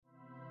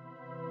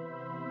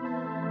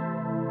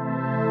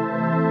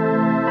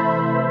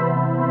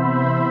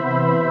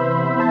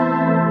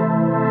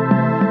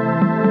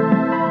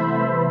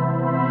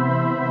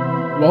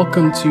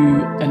Welcome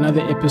to another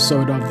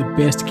episode of the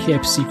Best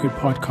Kept Secret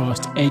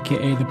podcast,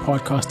 aka the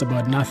podcast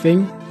about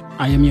nothing.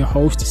 I am your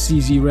host,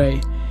 CZ Ray,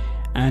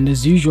 and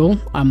as usual,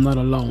 I'm not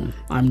alone.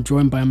 I'm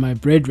joined by my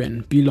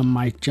brethren, Bilo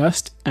Mike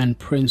Just and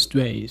Prince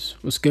Dways.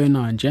 What's going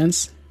on,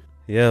 gents?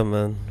 Yeah,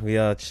 man, we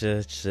are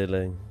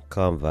chilling,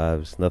 calm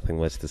vibes, nothing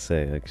much to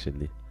say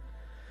actually.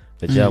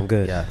 But yeah, I'm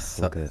good. Yeah,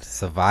 I'm good.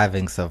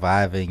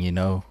 surviving, you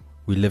know.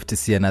 We live to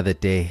see another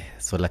day,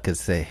 that's all I can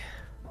say.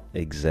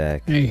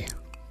 Exactly. Hey.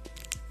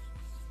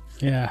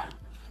 Yeah,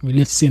 we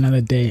live to see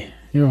another day.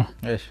 Yo.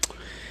 Yes.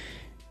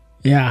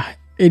 Yeah,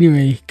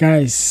 anyway,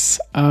 guys,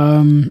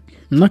 I'm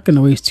not going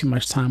to waste too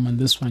much time on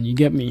this one. You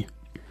get me?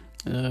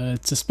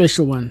 It's a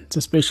special one. It's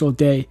a special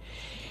day.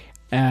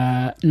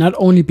 Not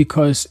only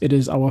because it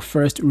is our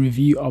first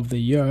review of the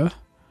year,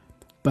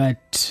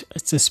 but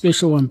it's a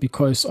special one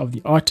because of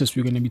the artist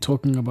we're going to be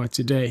talking about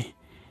today.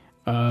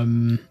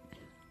 The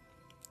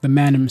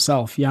man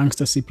himself,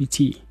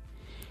 YoungstaCPT,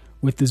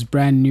 with this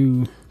brand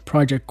new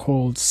project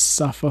called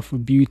Suffer for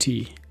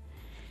Beauty.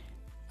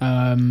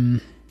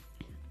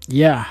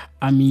 Yeah,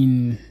 I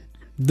mean,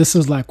 this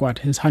is like what,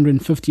 his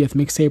 150th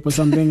mixtape or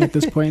something at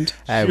this point.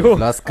 I've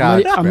lost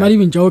count. I'm not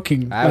even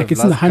joking. Like,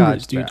 it's in the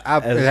hundreds, dude. It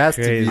has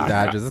crazy. to be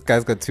that. This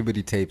guy's got too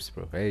many tapes,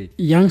 bro. Hey.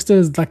 Youngster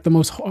is like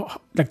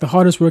the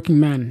hardest working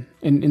man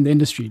in the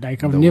industry.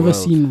 Like, I've never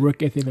seen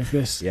work ethic like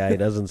this. Yeah, he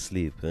doesn't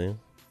sleep, eh?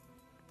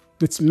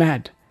 It's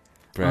mad.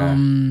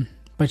 Bruh.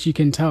 But you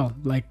can tell,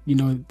 like, you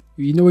know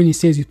when he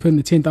says he's put in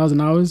the 10,000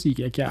 hours, you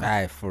get, yeah,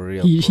 Aye, for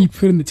real. he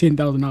put in the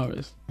 10,000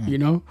 hours, you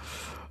know.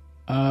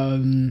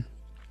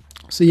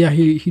 So yeah,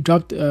 he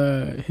dropped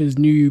his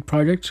new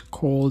project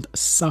called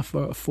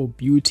Suffer for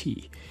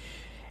Beauty,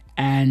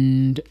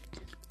 and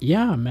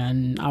yeah,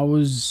 man, I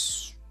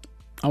was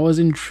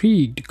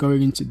intrigued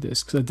going into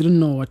this because I didn't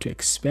know what to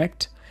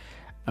expect.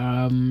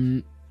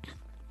 You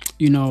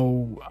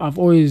know, I've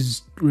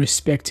always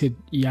respected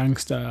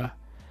Youngster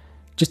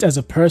just as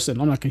a person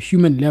on like a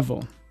human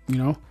level, you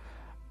know.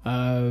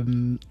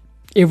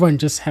 Everyone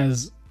just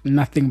has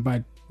nothing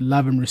but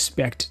love and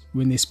respect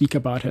when they speak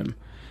about him.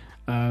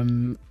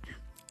 And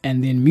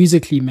then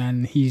musically,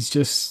 man, he's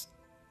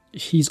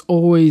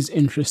always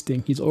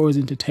interesting. He's always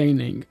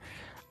entertaining.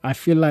 I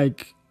feel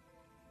like,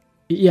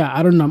 yeah,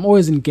 I don't know. I'm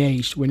always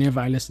engaged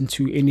whenever I listen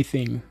to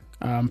anything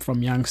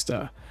from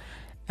Youngster.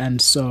 And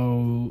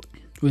so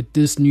with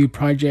this new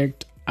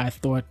project, I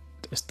thought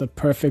it's the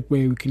perfect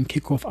way we can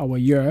kick off our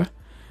year.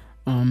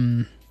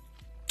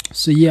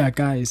 So yeah,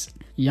 guys,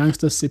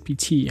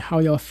 YoungstaCPT, how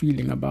y'all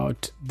feeling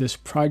about this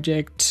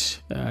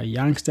project?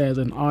 Youngster as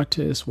an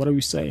artist, what are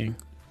we saying?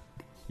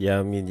 Yeah,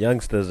 I mean,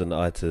 Youngster as an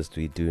artist,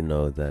 we do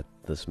know that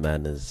this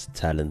man is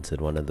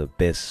talented, one of the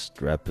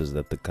best rappers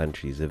that the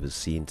country's ever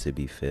seen, to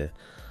be fair.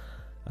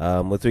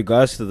 With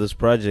regards to this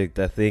project,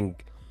 I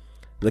think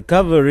the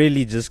cover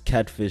really just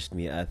catfished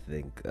me, I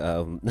think.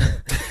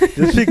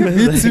 Just because,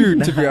 Me too,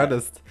 to be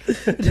honest.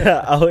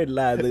 Yeah, I would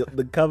lie.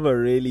 The cover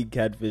really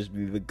catfished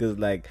me because,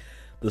 like,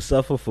 the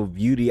Suffer for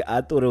Beauty, I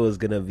thought it was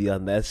going to be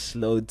on that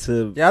slow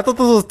tip. Yeah, I thought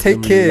this was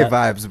Take Care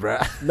vibes, bro.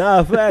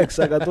 Nah, facts.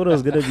 Like, I thought it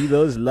was going to be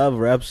those love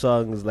rap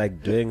songs,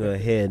 like, doing her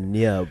hair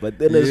near. But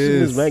then as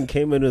soon as man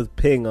came in with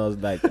Ping, I was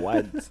like,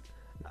 what?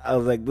 I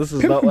was like, this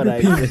is not what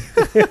I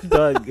did.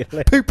 Dog.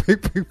 Like,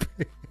 Ping.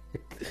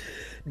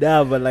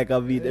 nah, but like, I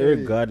mean,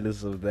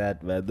 regardless of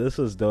that, man, this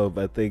was dope.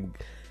 I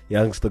think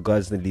Youngster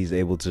constantly is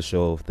able to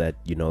show off that,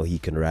 you know, he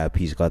can rap,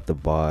 he's got the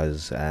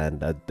bars,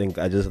 and I think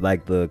I just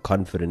like the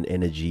confident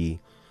energy,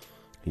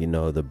 you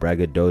know, the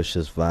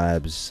braggadocious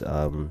vibes,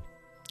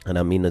 and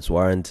I mean, it's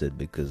warranted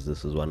because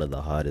this is one of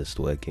the hardest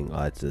working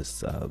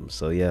artists,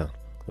 so yeah,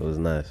 it was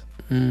nice.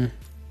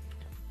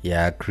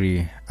 Yeah, I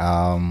agree.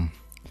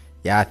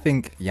 Yeah, I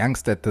think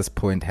Youngster at this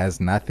point has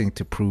nothing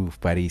to prove,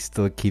 but he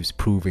still keeps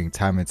proving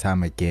time and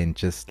time again,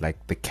 just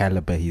like the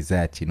caliber he's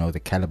at, you know,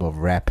 the caliber of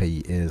rapper he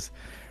is.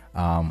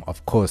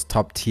 Of course,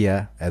 top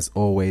tier, as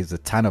always, a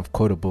ton of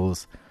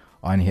quotables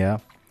on here.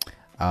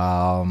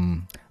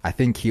 I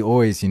think he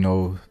always, you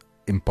know,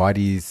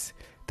 embodies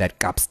that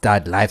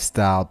Gapstad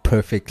lifestyle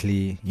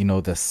perfectly, you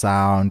know, the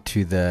sound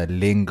to the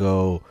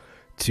lingo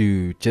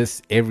to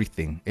just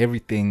everything.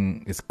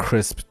 Everything is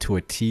crisp to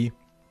a T.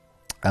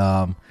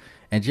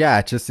 And yeah,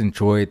 I just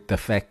enjoyed the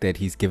fact that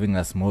he's giving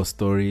us more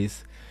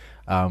stories.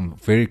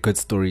 Very good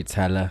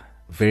storyteller,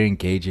 very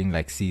engaging,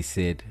 like C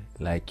said.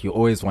 Like, you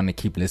always want to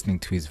keep listening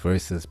to his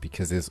verses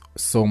because there's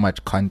so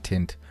much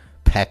content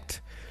packed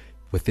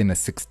within a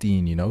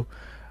 16, you know.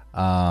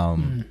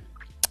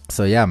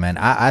 So yeah, man,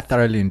 I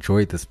thoroughly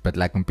enjoyed this. But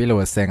like Mpilo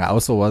was saying, I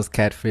also was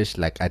catfish.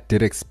 Like, I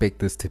did expect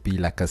this to be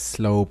like a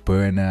slow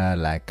burner,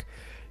 like,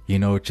 you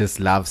know,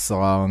 just love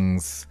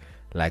songs,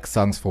 like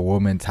songs for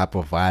women type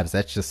of vibes.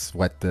 That's just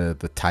what the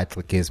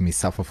title gives me,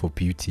 Suffer for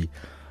Beauty.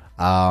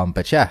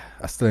 But yeah,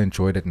 I still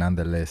enjoyed it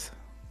nonetheless.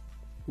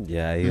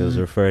 Yeah, he was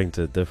referring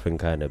to a different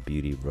kind of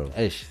beauty, bro.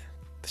 Eish,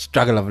 the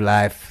struggle of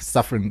life,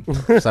 suffering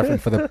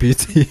for the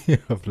beauty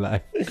of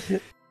life.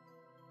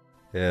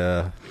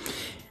 Yeah.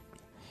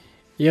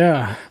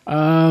 Yeah,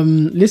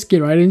 let's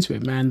get right into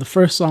it, man. The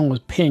first song was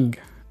Ping.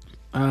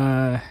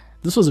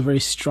 this was a very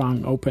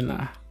strong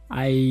opener.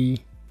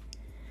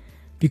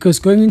 Because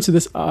going into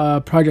this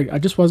project, I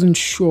just wasn't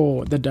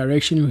sure the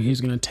direction he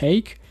was going to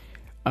take.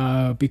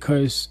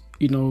 Because,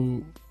 you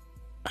know,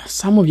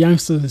 some of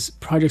Youngsta's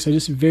projects are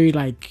just very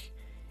like,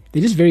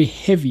 they're just very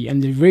heavy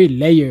and they're very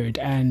layered,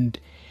 and,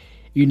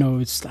 you know,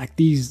 it's like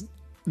these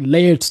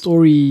layered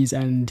stories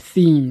and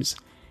themes.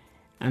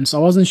 And so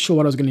I wasn't sure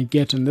what I was going to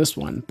get in this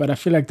one, but I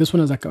feel like this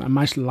one is like a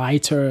much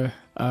lighter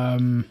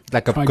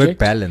like a project. good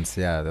balance.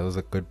 Yeah, there was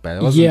a good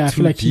balance. Yeah, I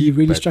feel like he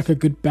really struck a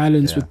good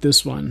balance with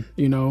this one,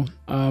 you know.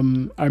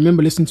 I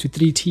remember listening to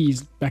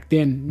 3Ts back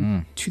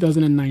then,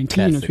 2019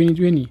 Classic. or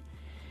 2020.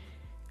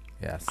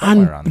 Yeah,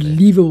 somewhere around there.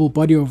 Unbelievable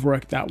body of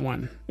work, that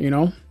one, you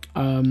know.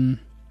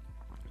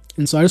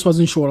 And so I just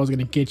wasn't sure what I was going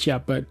to get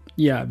here, but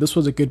yeah, this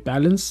was a good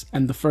balance.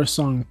 And the first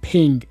song,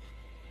 Ping,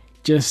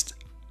 just,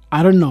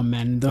 I don't know,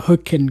 man, the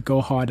hook can go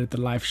hard at the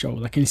live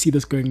show. I can see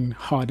this going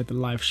hard at the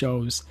live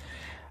shows.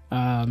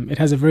 It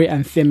has a very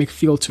anthemic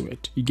feel to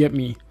it, you get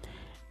me.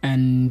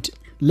 And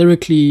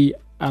lyrically,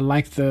 I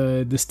like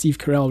the Steve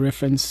Carell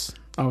reference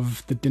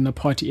of the dinner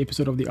party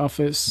episode of The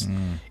Office.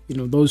 You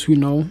know, those who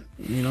know,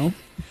 you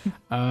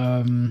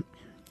know.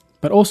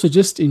 But also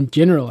just in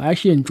general, I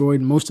actually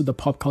enjoyed most of the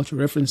pop culture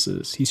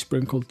references he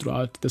sprinkled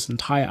throughout this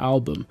entire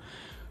album,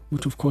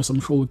 which of course I'm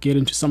sure we'll get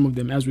into some of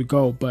them as we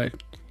go. But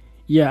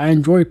yeah, I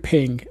enjoyed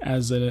Ping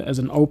as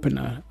an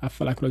opener. I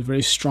felt like it was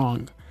very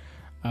strong.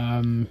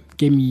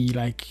 Gave me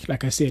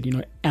like I said, you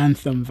know,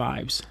 anthem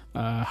vibes.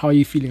 How are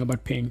you feeling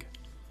about Ping?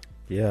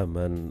 Yeah,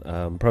 man.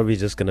 I'm probably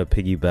just gonna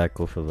piggyback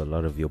off of a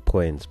lot of your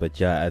points, but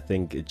yeah, I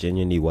think it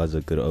genuinely was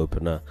a good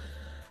opener.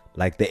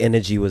 Like, the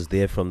energy was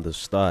there from the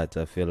start.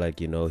 I feel like,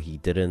 you know, he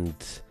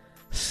didn't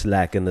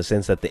slack, in the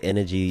sense that the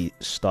energy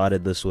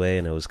started this way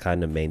and it was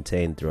kind of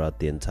maintained throughout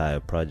the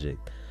entire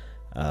project.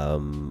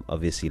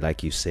 Obviously,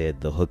 like you said,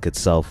 the hook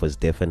itself was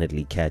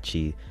definitely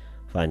catchy.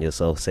 Find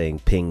yourself saying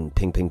ping,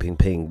 ping, ping, ping,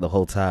 ping the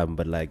whole time,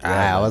 but like, yeah,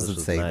 I man, wasn't this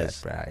was saying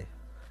nice. that, bro.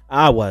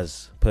 I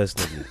was,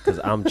 personally, because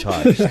I'm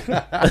charged.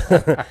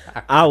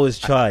 I was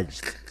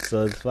charged,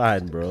 so it's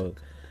fine, bro.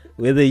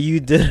 Whether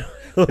you did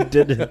or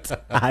didn't,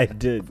 I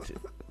did.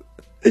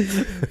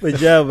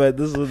 But yeah, man,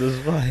 this one was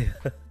fine.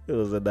 It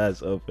was a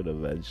nice opener,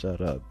 man.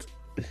 Shout out.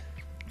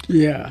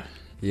 Yeah.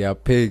 Yeah,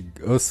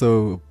 Pig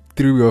also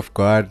threw me off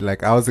guard.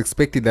 Like, I was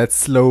expecting that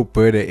slow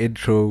burner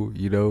intro,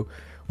 you know,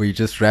 where you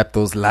just rap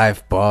those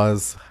live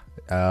bars.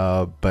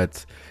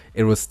 But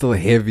it was still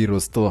heavy, it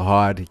was still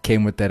hard. He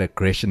came with that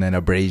aggression and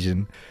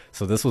abrasion.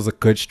 So this was a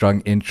good, strong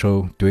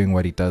intro, doing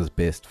what he does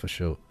best, for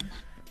sure.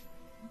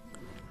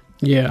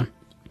 Yeah.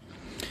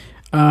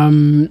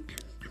 The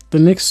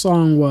next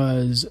song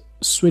was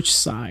Switch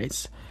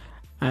Sides.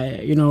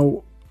 You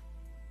know,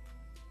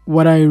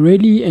 what I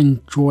really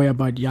enjoy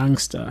about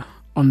Youngsta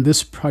on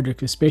this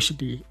project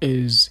especially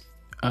is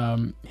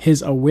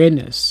his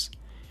awareness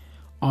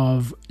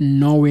of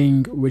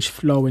knowing which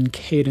flow and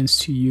cadence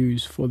to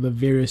use for the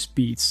various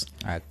beats.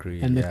 I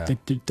agree. And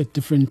the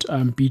different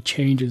beat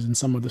changes in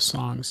some of the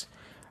songs.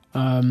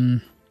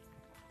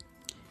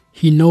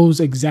 He knows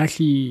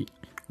exactly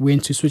when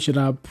to switch it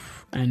up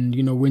and,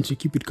 you know, when to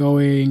keep it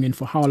going and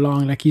for how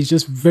long. Like, he's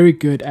just very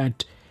good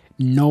at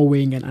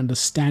knowing and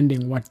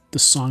understanding what the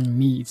song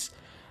needs.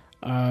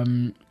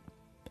 And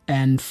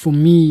for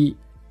me,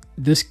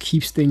 this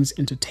keeps things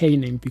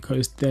entertaining,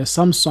 because there are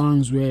some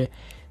songs where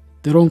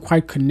they don't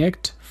quite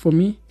connect for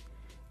me,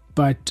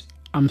 but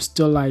I'm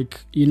still like,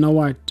 you know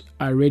what,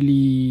 I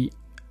really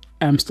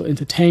am still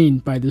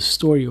entertained by this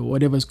story or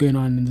whatever's going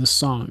on in this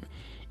song,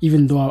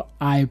 even though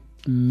I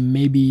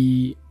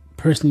maybe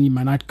personally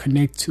might not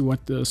connect to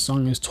what the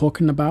song is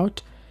talking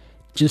about.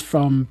 Just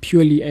from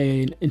purely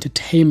an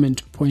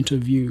entertainment point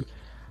of view,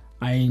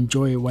 I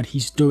enjoy what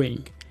he's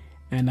doing.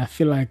 And I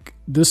feel like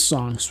this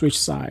song, Switch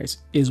Sides,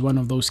 is one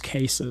of those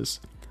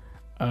cases.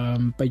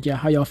 But yeah,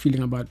 how y'all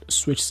feeling about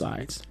Switch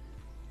Sides?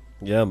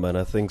 Yeah, man,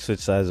 I think Switch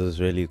Sides was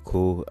really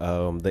cool.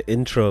 The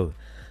intro,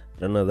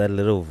 I don't know, that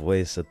little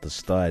voice at the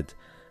start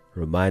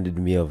reminded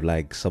me of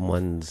like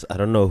someone's, I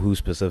don't know who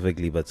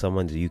specifically, but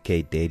someone's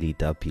UK Daily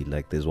Duppy.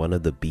 Like, there's one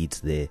of the beats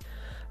there.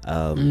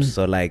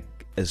 So like,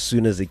 as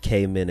soon as it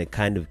came in, it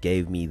kind of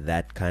gave me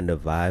that kind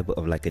of vibe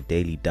of like a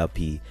Daily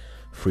Duppy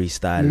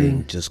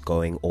freestyling, just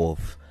going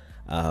off.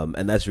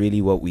 And that's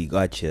really what we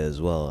got here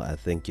as well. I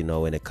think, you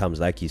know, when it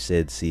comes, like you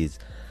said, C's,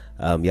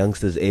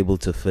 Youngsta's able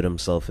to fit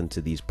himself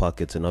into these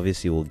pockets, and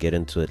obviously we'll get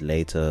into it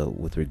later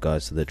with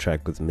regards to the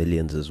track with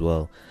Millions as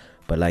well.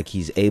 But like,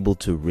 he's able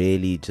to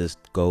really just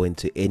go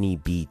into any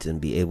beat and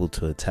be able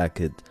to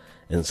attack it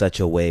in such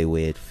a way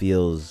where it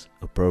feels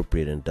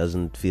appropriate and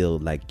doesn't feel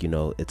like, you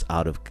know, it's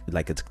out of,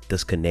 like, it's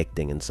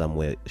disconnecting in some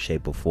way,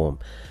 shape or form.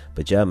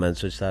 But yeah, man,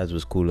 Switch Sides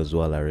was cool as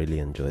well. I really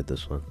enjoyed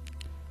this one.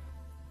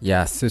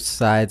 Yeah, Switch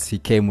Sides, he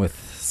came with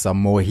some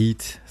more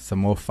heat, some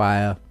more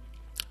fire.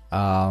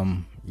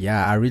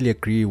 Yeah, I really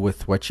agree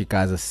with what you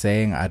guys are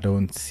saying. I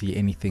don't see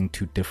anything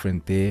too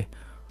different there.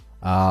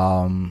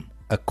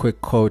 A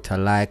quick quote I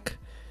like.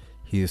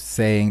 He's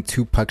saying,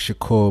 Tupac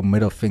Shakur,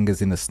 middle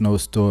fingers in a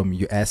snowstorm.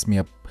 You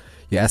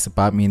You ask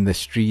about me in the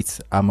streets,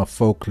 I'm a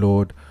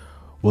folklore.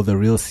 Will the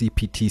real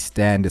CPT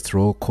stand? It's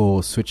roll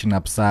call, switching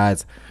up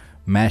sides,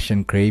 mash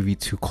and gravy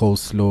to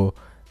coleslaw.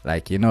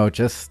 Like,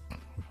 just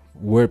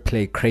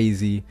wordplay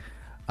crazy.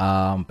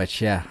 But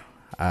yeah,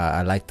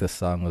 I like this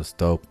song. It was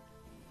dope.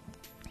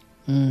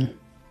 Yeah,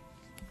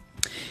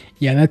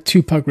 that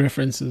Tupac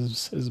reference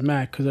is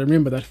mad, because I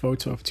remember that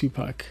photo of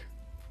Tupac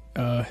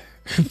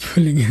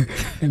pulling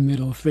a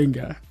middle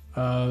finger.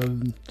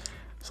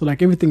 So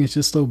like everything is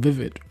just so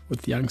vivid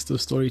with Youngster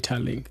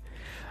storytelling.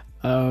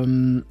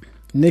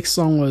 Next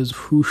song was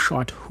Who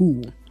Shot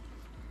Who.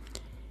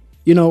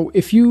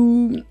 If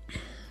you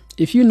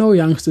know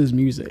Youngster's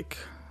music,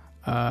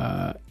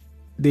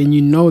 then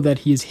you know that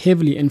he is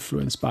heavily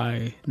influenced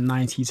by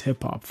 90s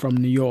hip hop from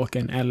New York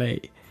and LA.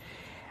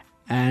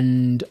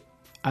 And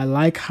I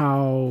like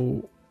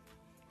how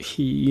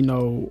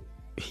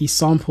he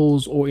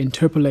samples or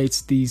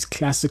interpolates these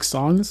classic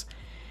songs,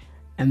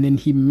 and then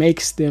he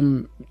makes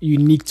them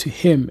unique to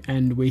him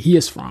and where he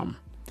is from.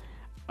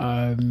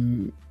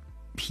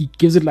 He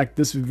gives it like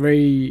this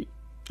very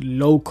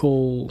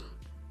local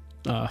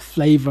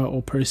flavor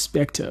or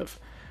perspective.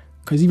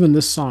 Because even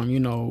this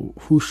song,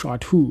 Who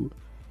Shot Who,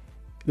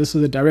 this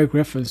is a direct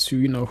reference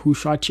to, Who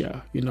Shot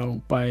Ya,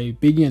 by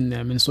Biggie and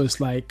them. And so it's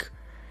like,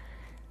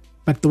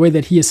 but the way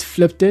that he has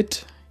flipped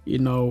it,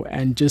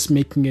 and just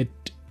making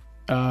it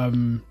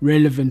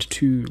relevant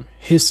to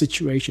his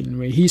situation,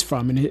 where he's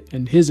from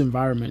and his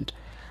environment,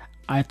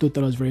 I thought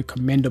that was very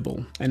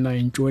commendable, and I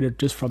enjoyed it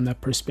just from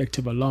that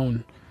perspective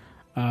alone.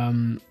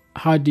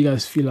 How do you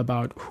guys feel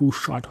about Who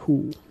Shot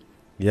Who?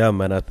 Yeah,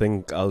 man, I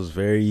think I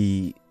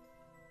like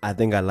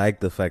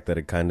the fact that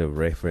it kind of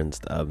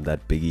referenced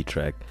that Biggie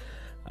track.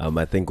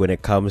 I think when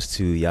it comes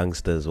to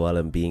Youngster as well,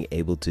 and being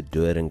able to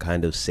do it and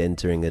kind of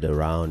centering it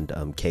around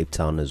Cape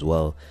Town as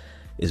well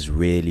is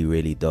really,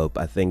 really dope.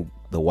 I think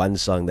the one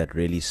song that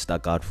really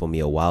stuck out for me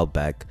a while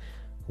back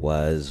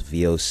was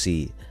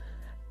VOC.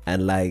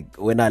 And like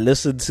when I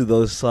listen to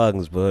those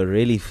songs, bro, it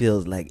really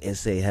feels like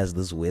SA has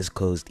this West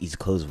Coast, East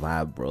Coast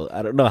vibe, bro.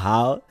 I don't know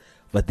how,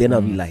 but then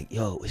I'll be like,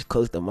 yo, which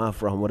coast am I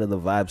from? What are the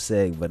vibes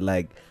saying? But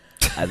like,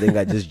 I think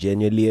I just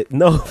genuinely,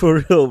 no,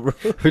 for real, bro.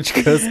 Which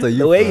coast are you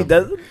The way from? he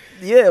does,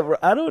 yeah, bro.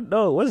 I don't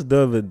know. What's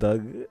Durban,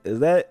 dog? Is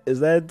that?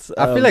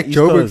 I feel like East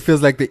Joburg Coast?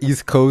 feels like the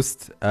East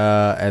Coast,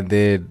 and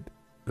then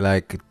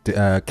like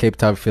Cape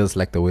Town feels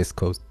like the West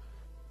Coast.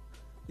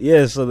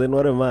 Yeah, so then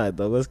what am I,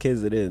 dog? What's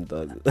KZN,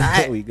 dog?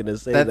 Are we gonna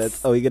say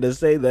that's? Are we gonna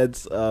say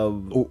that's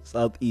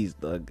Southeast,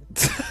 dog?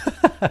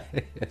 I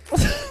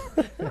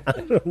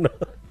don't know.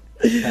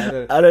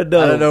 I don't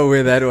know. I don't know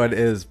where that one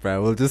is,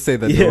 bro. We'll just say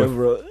the Yeah, north.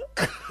 bro.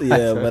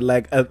 Yeah, but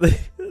like I think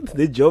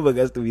the Joburg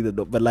has to be the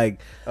north. But like,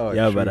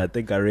 yeah, true. but I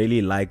think I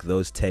really like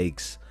those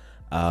takes,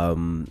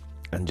 and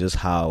just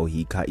how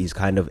he's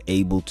kind of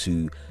able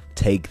to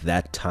take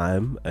that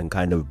time and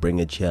kind of bring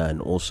it here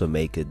and also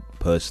make it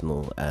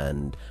personal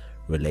and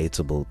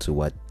relatable to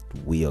what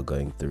we are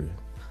going through.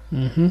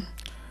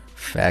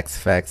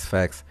 Facts.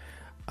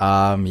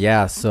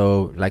 Yeah,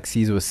 so like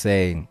C's was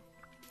saying,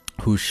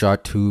 Who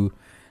Shot Who,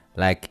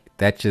 like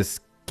that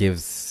just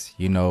gives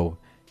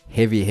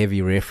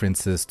heavy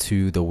references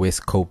to the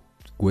West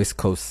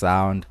Coast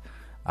sound.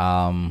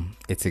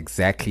 It's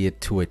exactly it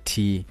to a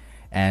T.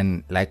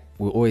 And like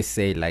we always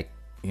say, like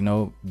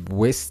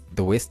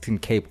the Western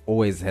Cape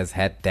always has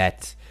had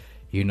that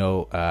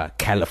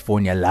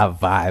California love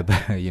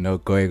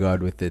vibe, going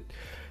on with it.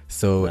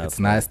 So it's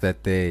nice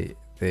that they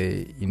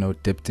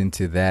dipped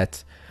into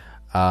that.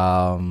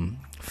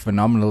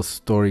 Phenomenal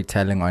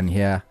storytelling on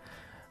here.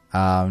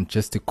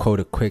 Just to quote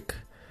a quick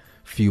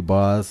few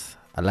bars,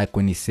 I like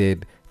when he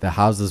said, "The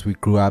houses we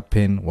grew up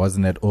in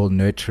wasn't at all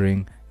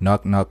nurturing.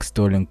 Knock knock,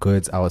 stolen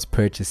goods I was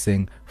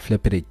purchasing.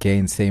 Flip it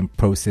again, same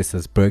process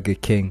as Burger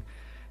King."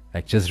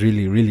 Like just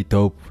really, really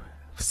dope.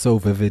 So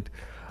vivid.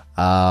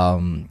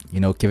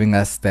 Giving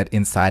us that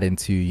insight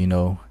into,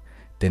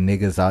 the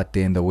niggas out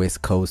there in the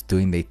West Coast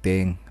doing their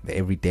thing, the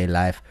everyday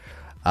life.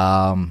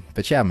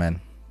 But yeah, man,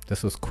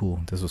 this was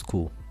cool.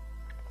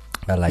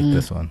 I like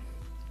this one.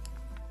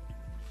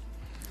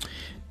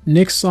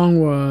 Next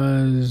song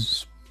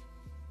was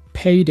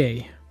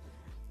Payday.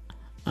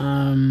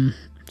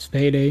 It's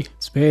payday.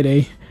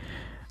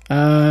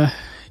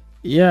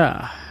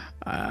 Yeah,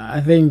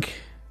 I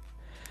think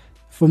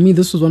for me,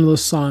 this was one of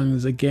those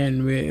songs,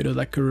 again, where it was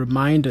like a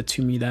reminder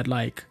to me that,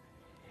 like,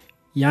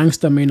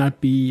 Youngster may not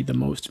be the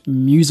most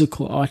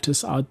musical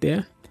artist out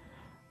there.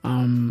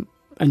 And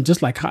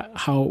just like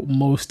how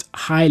most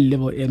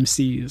high-level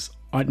MCs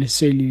aren't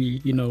necessarily,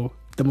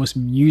 the most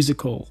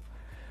musical.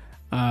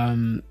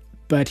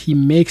 But he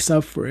makes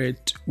up for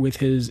it with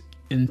his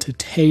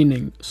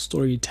entertaining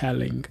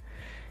storytelling.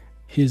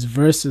 His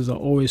verses are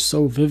always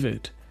so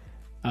vivid.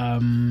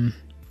 And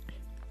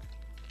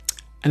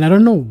I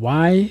don't know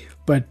why,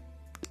 but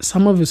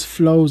some of his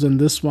flows in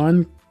this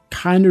one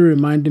kind of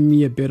reminded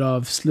me a bit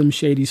of Slim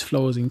Shady's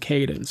flows in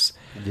Cadence.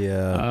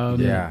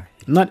 Yeah.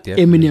 Not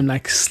definitely. Eminem,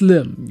 like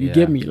Slim. You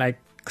get me? Like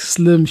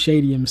Slim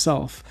Shady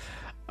himself.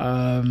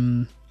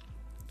 And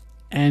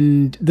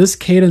And this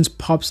cadence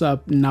pops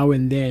up now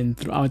and then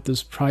throughout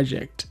this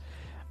project.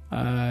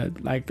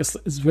 Like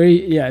it's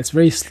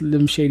very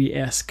Slim Shady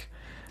esque,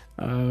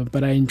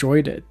 but I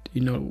enjoyed it.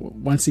 You know,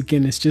 once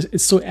again,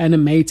 it's so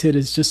animated,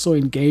 it's just so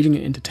engaging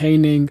and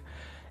entertaining,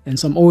 and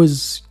so I'm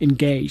always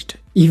engaged.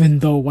 Even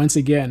though, once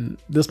again,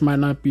 this might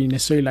not be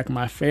necessarily like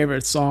my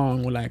favorite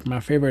song or like my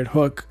favorite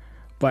hook,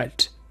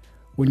 but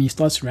when he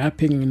starts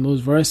rapping in those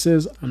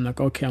verses, I'm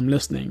like, okay, I'm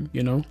listening.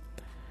 You know.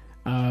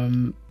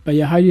 But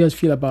yeah, how do you guys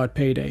feel about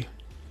Payday?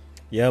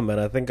 Yeah, man,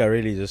 I think I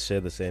really just share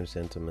the same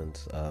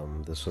sentiments.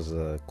 This was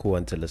a cool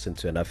one to listen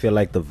to, and I feel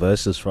like the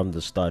verses from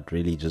the start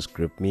really just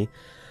gripped me.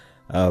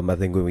 I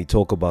think when we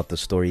talk about the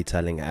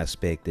storytelling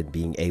aspect and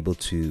being able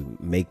to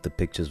make the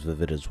pictures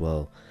vivid as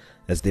well,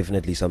 that's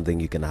definitely something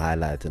you can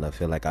highlight, and I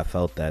feel like I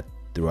felt that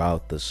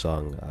throughout the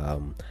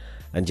song.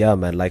 And yeah,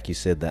 man, like you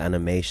said, the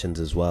animations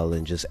as well,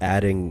 and just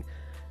adding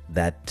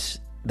that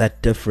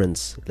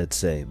difference, let's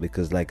say,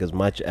 because like as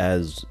much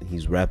as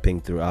he's rapping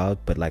throughout,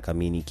 but like I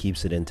mean he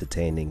keeps it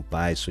entertaining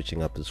by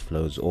switching up his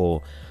flows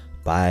or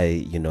by,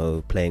 you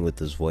know, playing with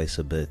his voice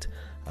a bit.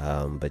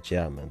 But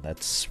yeah, man,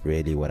 that's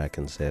really what I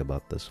can say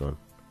about this one.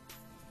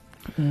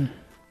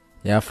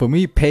 Yeah, for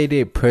me,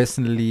 Payday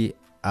personally,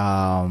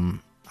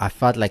 I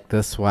felt like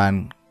this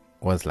one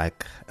was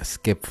like a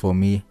skip for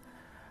me.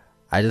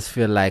 I just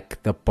feel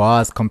like the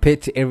bars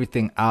compared to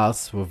everything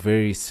else were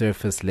very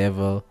surface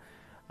level.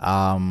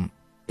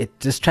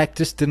 This track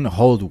just didn't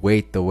hold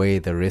weight the way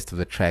the rest of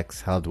the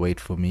tracks held weight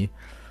for me.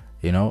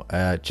 You know,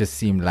 it just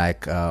seemed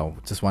like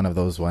just one of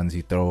those ones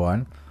you throw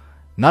on.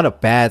 Not a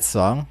bad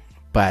song,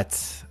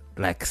 but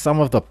like some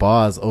of the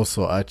bars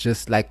also are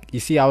just like, you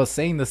see, I was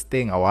saying this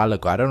thing a while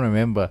ago, I don't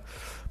remember,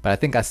 but I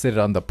think I said it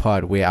on the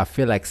pod, where I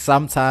feel like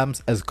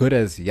sometimes, as good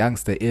as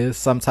Youngsta is,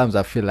 sometimes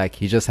I feel like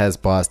he just has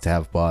bars to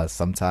have bars.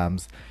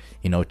 Sometimes,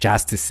 you know,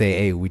 just to say,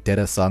 hey, we did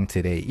a song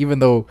today, even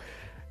though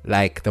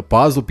like the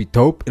bars will be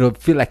dope, it'll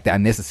feel like they're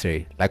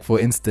unnecessary. Like for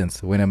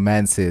instance, when a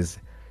man says,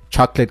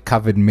 chocolate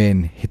covered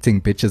men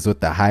hitting bitches with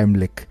the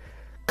Heimlich,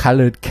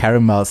 colored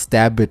caramel,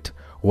 stab it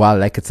while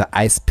like it's an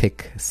ice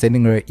pick,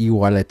 sending her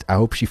e-wallet, I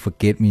hope she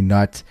forget me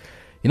not.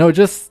 You know,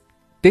 just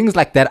things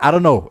like that. I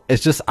don't know,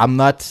 it's just, I'm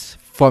not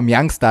from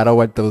Youngsta, I don't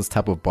want those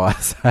type of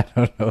bars. I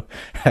don't know,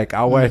 like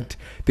I want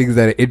things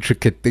that are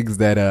intricate, things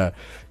that are,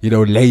 you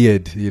know,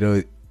 layered. You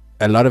know,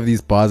 a lot of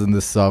these bars in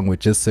this song were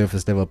just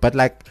surface level, but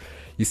like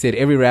you said,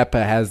 every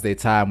rapper has their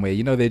time where,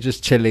 you know, they're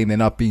just chilling, they're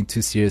not being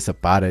too serious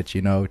about it,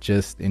 you know,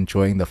 just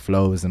enjoying the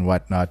flows and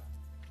whatnot.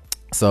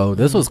 So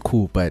this was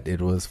cool, but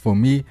it was, for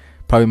me,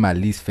 probably my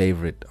least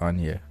favorite on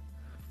here.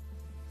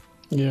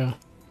 Yeah.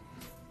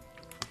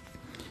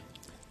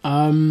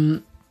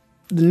 The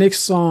next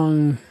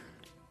song,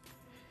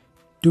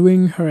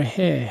 Doing Her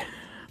Hair,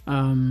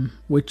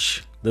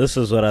 which... This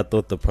is what I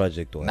thought the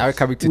project was. Now we're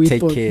coming to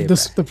take care.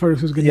 This the person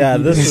who's gonna. Yeah,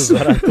 this is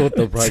what I thought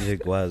the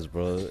project was,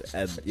 bro.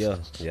 And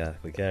yeah,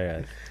 we carry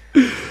on.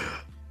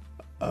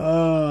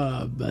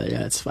 But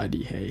yeah, it's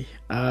funny, hey.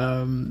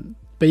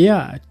 But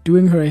yeah,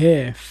 Doing Her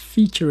Hair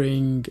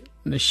featuring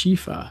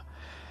Nashifa.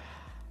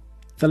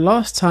 The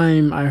last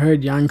time I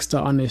heard Youngsta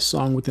on a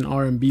song with an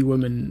R&B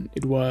woman,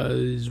 it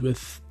was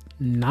with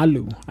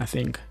Nalu, I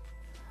think.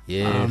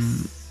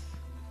 Yes.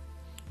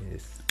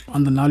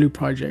 On the Nalu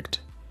project.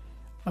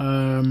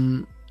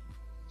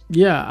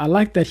 Yeah, I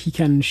like that he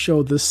can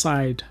show this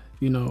side,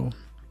 you know,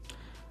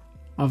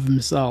 of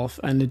himself,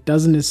 and it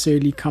doesn't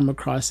necessarily come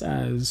across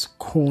as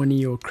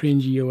corny or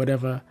cringy or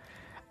whatever.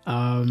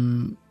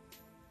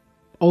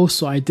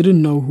 Also, I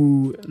didn't know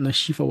who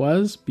Nashifa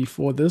was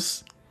before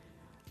this,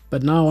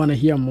 but now I want to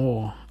hear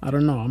more. I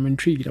don't know, I'm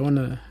intrigued. I want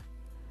to,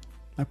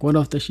 like, what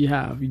else does she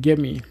have? You get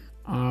me?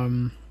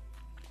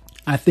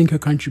 I think her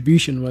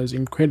contribution was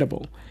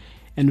incredible,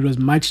 and it was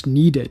much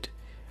needed.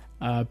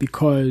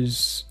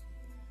 Because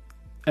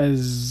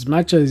as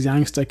much as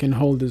Youngsta can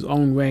hold his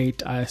own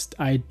weight,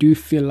 I do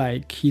feel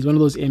like he's one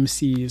of those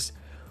MCs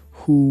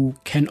who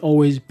can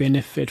always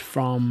benefit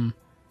from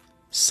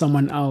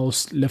someone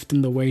else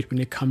lifting the weight when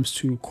it comes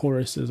to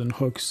choruses and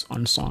hooks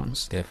on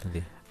songs.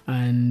 Definitely.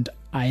 And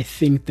I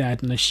think that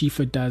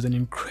Nashifa does an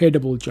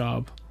incredible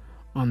job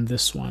on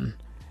this one.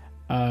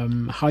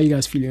 How are you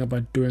guys feeling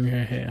about Doing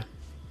Her Hair?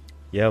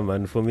 Yeah,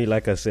 man, for me,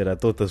 like I said, I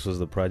thought this was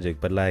the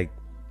project, but like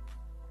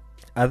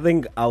I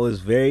think I was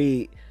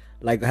very,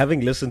 like,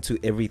 having listened to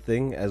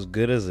everything, as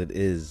good as it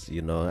is,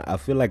 you know, I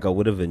feel like I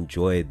would have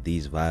enjoyed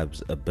these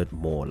vibes a bit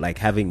more, like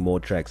having more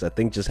tracks. I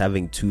think just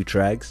having 2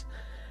 tracks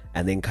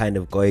and then kind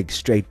of going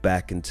straight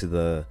back into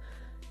the,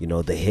 you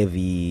know, the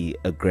heavy,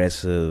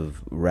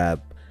 aggressive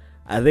rap,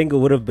 I think it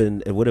would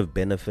have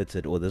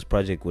benefited, or this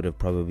project would have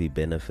probably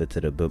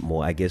benefited a bit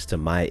more, I guess, to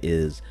my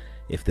ears,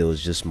 if there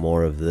was just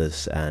more of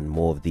this and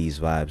more of these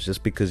vibes,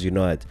 just because, you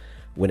know,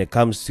 when it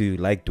comes to,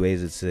 like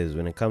Dwayne says,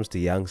 when it comes to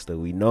Youngsta,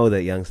 we know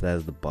that Youngsta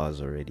has the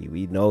bars already.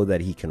 We know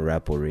that he can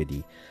rap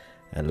already.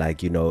 And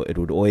like, you know, it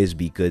would always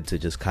be good to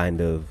just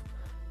kind of,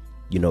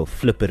 you know,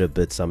 flip it a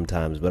bit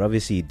sometimes. But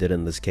obviously he did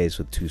in this case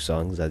with 2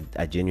 songs.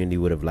 I genuinely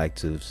would have liked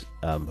to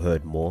have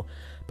heard more.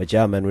 But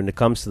yeah, man, when it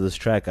comes to this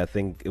track, I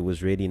think it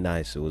was really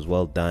nice. It was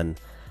well done.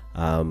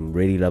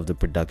 Really love the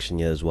production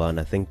here as well, and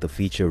I think the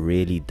feature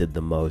really did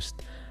the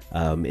most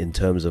in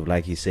terms of,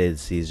 like he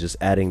says, he's just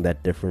adding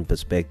that different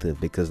perspective.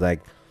 Because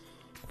like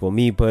for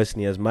me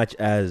personally, as much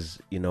as,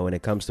 you know, when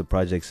it comes to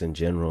projects in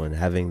general and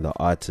having the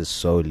artist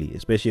solely,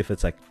 especially if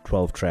it's like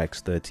 12 tracks,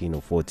 13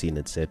 or 14,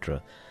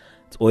 etc.,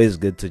 it's always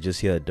good to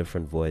just hear a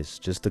different voice,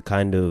 just to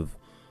kind of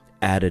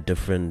add a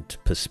different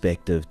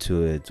perspective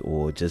to it,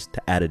 or just to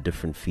add a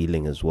different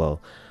feeling as well.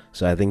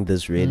 So I think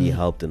this really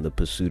helped in the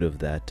pursuit of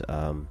that.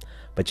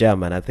 But yeah,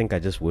 man, I think I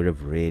just would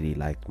have really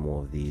liked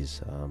more of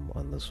these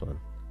on this one.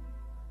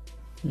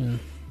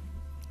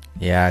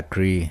 Yeah, I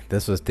agree.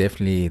 This was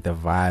definitely the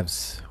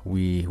vibes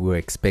we were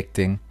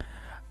expecting.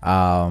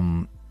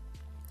 Yeah,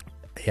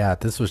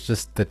 this was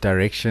just the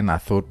direction I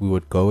thought we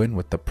would go in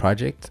with the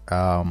project.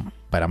 But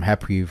I'm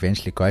happy we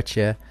eventually got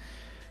here.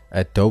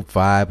 A dope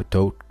vibe, a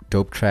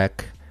dope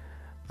track.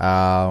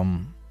 I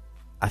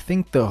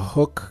think the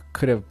hook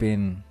could have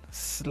been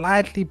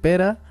slightly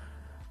better.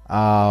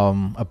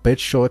 A bit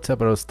shorter,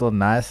 but it was still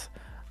nice.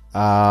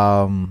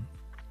 Nash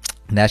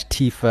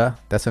Tifa,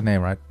 that's her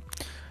name, right?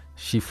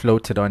 She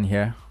floated on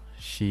here.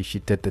 She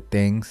did the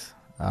things.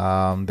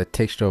 The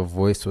texture of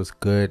voice was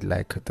good.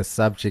 Like, the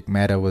subject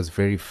matter was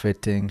very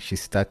fitting. She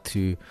stuck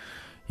to,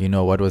 you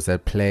know, what was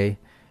at play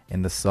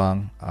in the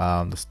song,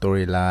 the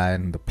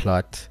storyline, the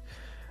plot.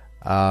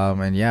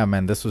 And yeah,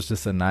 man, this was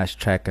just a nice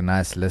track, a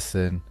nice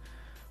listen.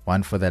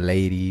 One for the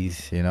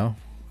ladies, you know,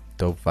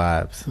 dope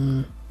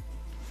vibes.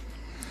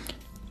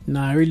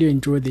 I really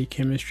enjoyed the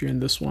chemistry in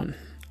this one.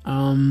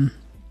 The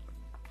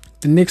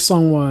next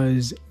song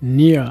was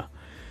Near,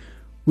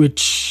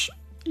 which,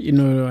 you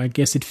know, I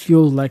guess it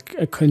feels like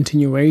a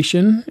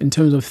continuation in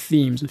terms of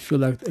themes. It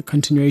feels like a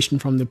continuation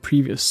from the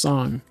previous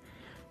song,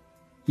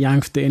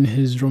 Youngster in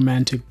His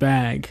Romantic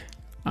Bag.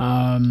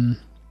 For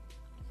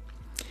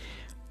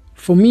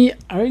me,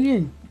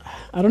 I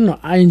don't know,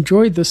 I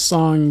enjoyed the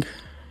song.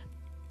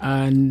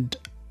 And,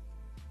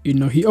 you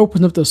know, he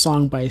opened up the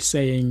song by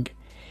saying,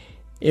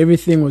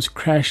 everything was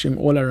crashing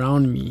all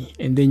around me,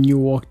 and then you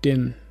walked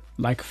in,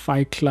 like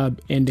Fight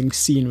Club ending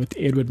scene with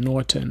Edward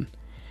Norton.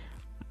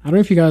 I don't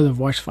know if you guys have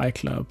watched Fight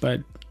Club, but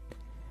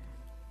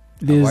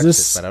there's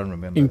this but I don't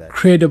remember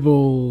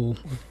incredible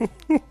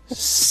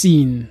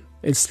scene.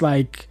 It's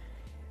like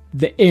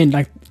the end,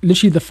 like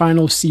literally the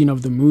final scene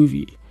of the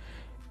movie.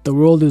 The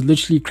world is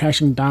literally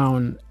crashing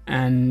down,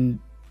 and,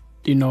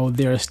 you know,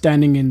 they're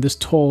standing in this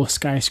tall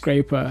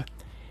skyscraper,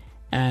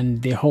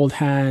 and they hold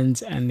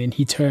hands, and then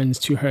he turns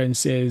to her and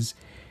says,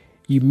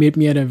 you met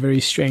me at a very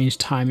strange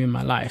time in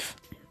my life.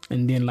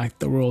 And then, like,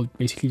 the world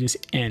basically just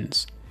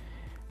ends.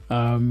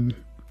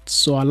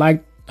 So I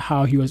like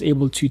how he was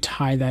able to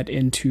tie that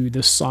into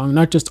the song,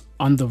 not just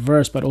on the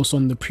verse, but also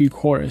on the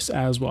pre-chorus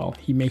as well.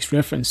 He makes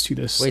reference to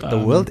this. Wait, the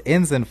world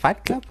ends in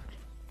Fight Club?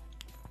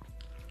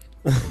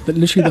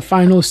 Literally the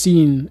final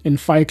scene in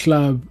Fight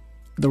Club,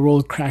 the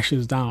world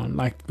crashes down,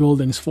 like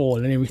buildings fall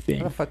and everything.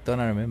 How the fuck don't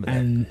I remember that?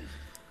 And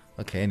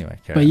okay, anyway.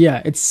 But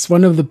yeah, it's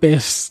one of the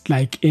best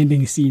like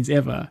ending scenes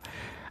ever.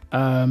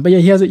 But yeah,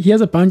 he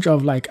has a bunch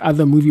of like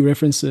other movie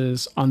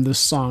references on this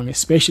song,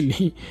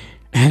 especially,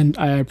 and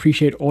I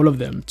appreciate all of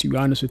them, to be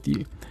honest with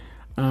you.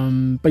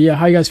 But yeah,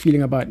 how you guys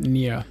feeling about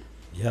Nia?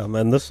 Yeah,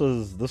 man, this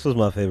was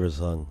my favorite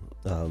song.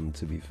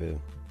 To be fair,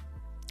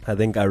 I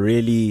think I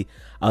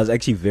was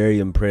actually very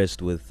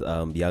impressed with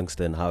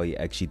Youngster and how he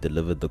actually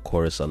delivered the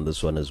chorus on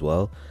this one as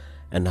well,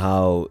 and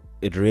how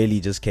it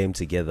really just came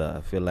together.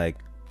 I feel like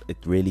it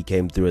really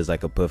came through as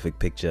like a perfect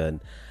picture. And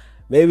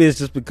maybe it's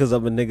just because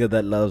I'm a nigga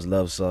that loves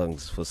love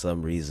songs for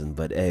some reason,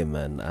 but hey,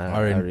 man,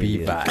 R&B really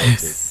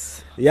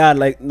vibes. Yeah,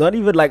 like not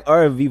even like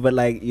R&B, but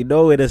like, you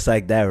know, it's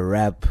like that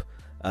rap,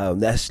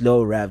 that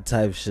slow rap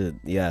type shit.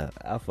 Yeah,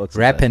 I fucks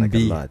Rap and like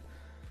B. a lot.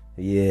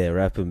 Yeah,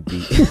 rap and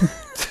B.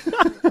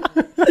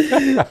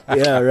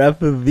 Yeah,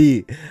 rap and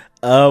B.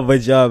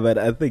 But yeah, man,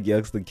 I think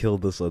Youngster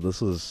killed this one.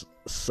 This was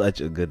such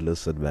a good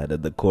listen, man.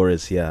 And the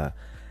chorus, yeah,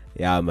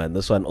 man,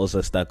 this one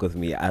also stuck with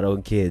me. I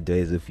don't care,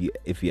 Days, if you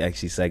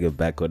actually sang it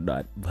back or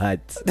not,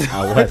 but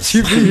I was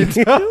singing,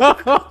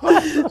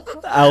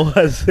 I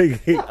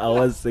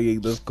was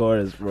singing this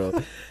chorus, bro,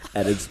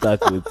 and it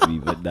stuck with me.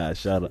 But nah,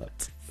 shout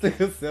out. I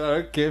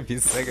don't care if you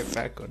sang it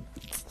back on.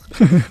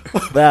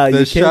 Nah,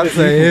 The shots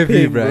are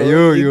heavy,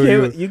 bro.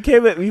 You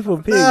came at me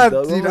for pigs, Nah,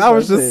 dog. dude, What I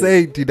was was just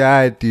saying,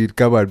 dude,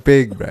 come on,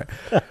 big, bro.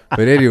 But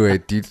anyway,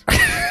 dude.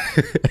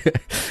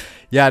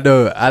 Yeah,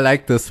 no, I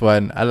like this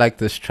one. I like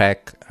this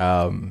track.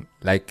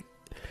 Like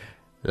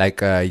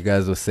you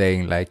guys were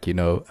saying, like, you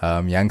know,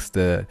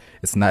 Youngster,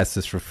 it's nice,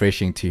 it's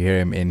refreshing to hear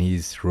him in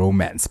his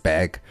romance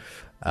bag.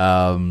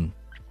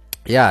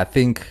 Yeah, I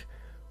think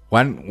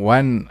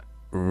one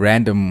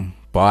random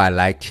bar I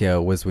liked here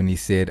was when he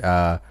said,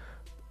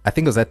 I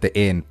think it was at the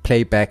end,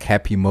 playback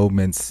happy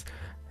moments,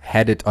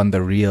 had it on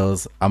the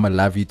reels, I'ma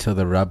love you till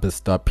the rubbers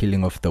start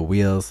peeling off the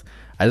wheels.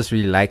 I just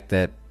really liked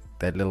that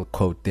little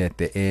quote there at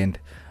the end.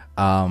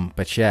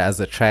 But yeah, as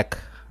a track,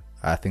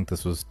 I think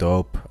this was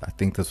dope. I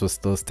think this was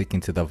still sticking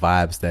to the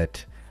vibes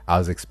that I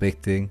was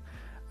expecting.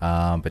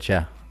 But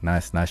yeah,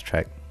 nice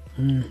track.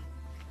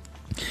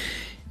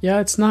 Yeah,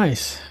 it's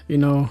nice.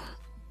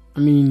 I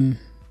mean,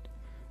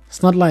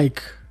 it's not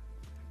like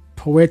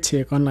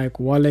poetic on like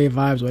Wale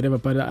vibes or whatever,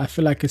 but I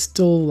feel like it's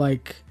still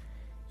like,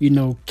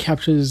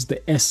 captures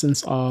the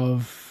essence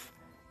of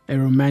a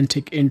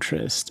romantic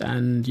interest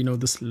and,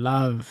 this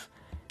love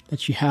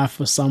that you have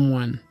for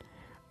someone.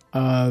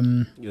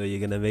 Yo, you're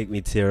gonna make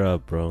me tear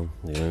up, bro.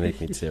 You're gonna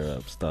make me tear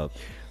up. Stop.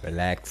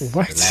 Relax.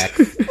 What?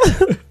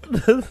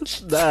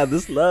 Relax. Nah,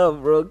 this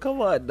love, bro.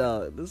 Come on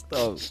now. This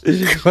stuff.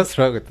 What's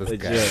wrong with this But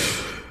guy?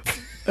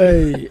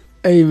 yeah.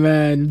 Hey,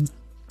 man.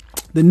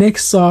 The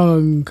next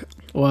song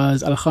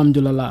was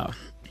Alhamdulillah.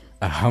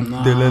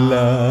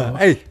 Alhamdulillah. Nah.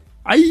 Hey,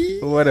 Aye,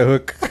 what a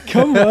hook.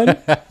 come on.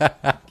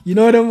 You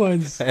know them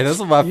ones. Hey, this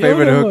is my You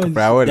favorite know hook, ones.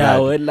 bro. I would Nah, lie.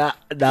 well,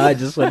 now I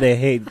just want to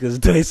hate because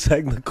Dwayne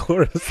sang the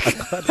chorus. I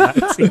can't lie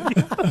to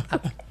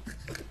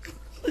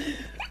you.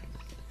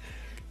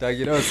 Dog,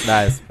 you know it's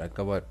nice, bro.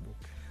 Come on.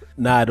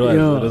 Nah, it was.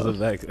 Yo. It wasn't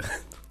like.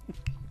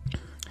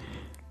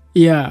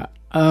 Yeah.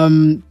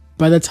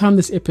 By the time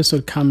this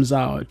episode comes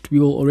out, we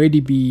will already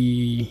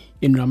be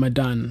in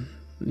Ramadan,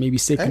 maybe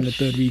second or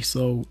third week.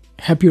 So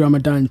happy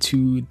Ramadan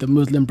to the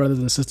Muslim brothers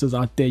and sisters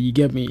out there. You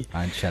get me?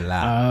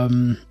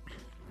 Inshallah.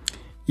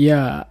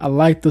 Yeah, I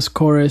like this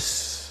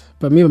chorus,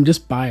 but maybe I'm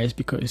just biased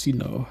because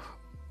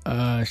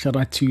shout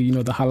out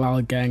to the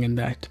Halal gang and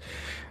that.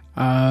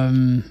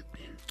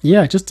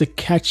 Yeah, just a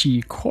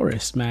catchy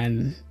chorus,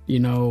 man.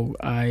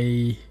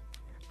 I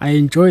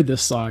enjoyed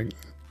this song.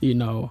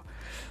 I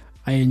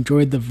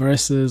enjoyed the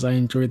verses. I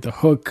enjoyed the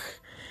hook.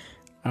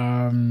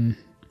 I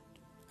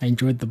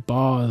enjoyed the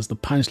bars, the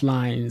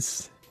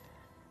punchlines.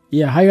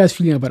 Yeah, how you guys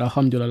feeling about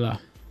Alhamdulillah?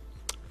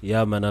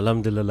 Yeah, man.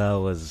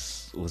 Alhamdulillah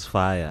was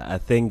fire. I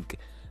think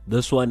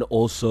this one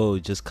also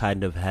just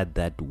kind of had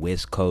that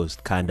West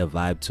Coast kind of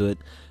vibe to it,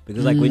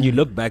 because like when you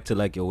look back to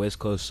like your West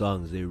Coast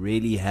songs, they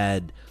really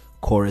had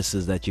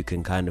choruses that you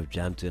can kind of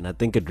jam to, and I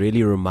think it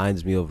really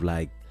reminds me of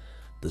like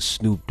the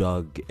Snoop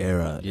Dogg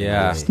era. in a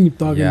Yeah. way. Snoop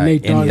Dogg Yeah, and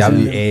Nate Dogg.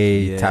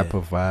 NWA Yeah. type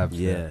of vibes.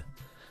 Yeah.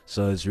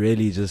 So it's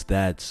really just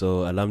that.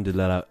 So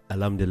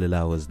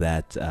Alhamdulillah was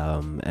that.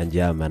 And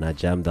yeah, man, I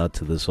jammed out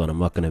to this one. I'm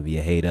not gonna be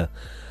a hater.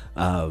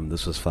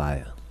 This was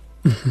fire.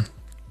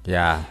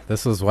 Yeah,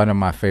 this was one of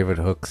my favorite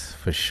hooks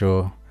for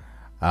sure.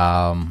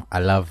 I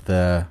love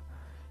the,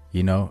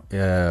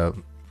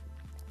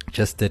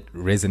 just it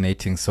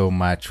resonating so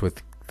much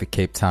with the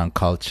Cape Town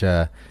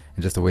culture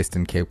and just the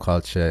Western Cape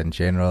culture in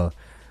general.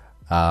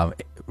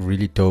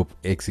 Really dope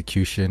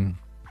execution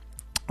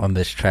on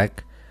this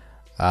track.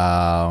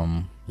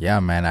 Yeah,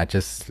 man, I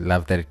just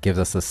love that it gives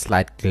us a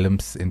slight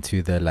glimpse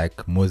into the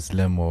like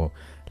Muslim or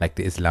like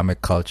the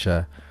Islamic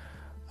culture.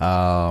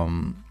 A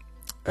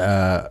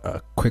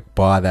quick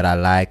bar that I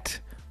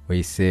liked where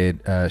he said,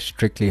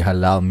 strictly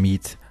halal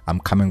meat, I'm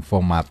coming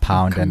for my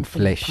pound and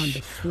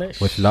flesh.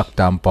 With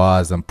lockdown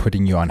bars, I'm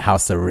putting you on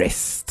house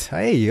arrest.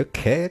 Hey,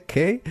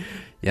 okay.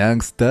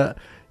 Youngster.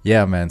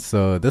 Yeah, man.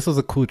 So this was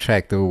a cool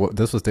track.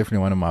 This was definitely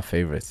one of my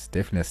favorites.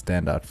 Definitely a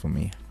standout for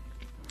me.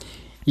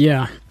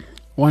 Yeah,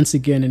 once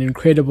again, an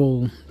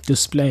incredible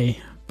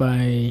display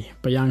by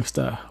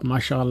Youngster,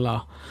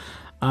 mashallah.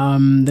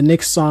 The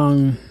next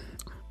song,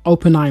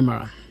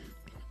 Oppenheimer.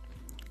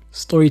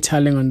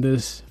 Storytelling on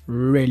this,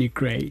 really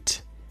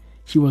great.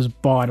 He was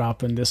barred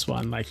up in this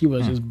one. Like, he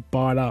was just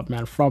barred up,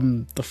 man.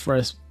 From the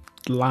first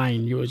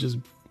line, he was just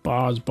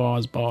bars.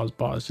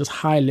 Just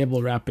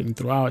high-level rapping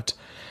throughout.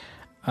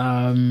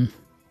 Yeah,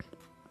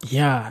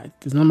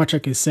 there's not much I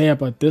can say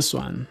about this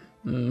one.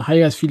 How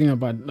you guys feeling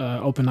about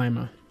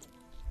Oppenheimer?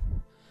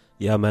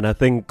 Yeah, man, I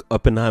think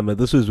Oppenheimer,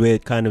 this was where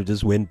it kind of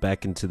just went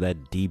back into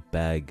that deep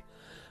bag.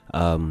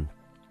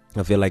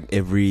 I feel like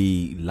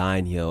every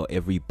line here, or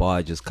every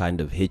bar just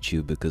kind of hit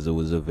you because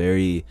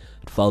it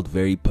felt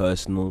very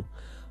personal.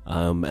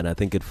 And I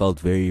think it felt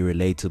very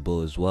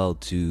relatable as well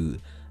to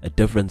a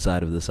different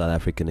side of the South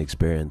African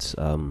experience.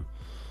 And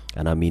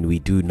I mean, we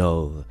do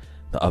know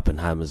the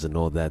Oppenheimers and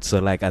all that. So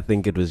like, I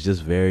think it was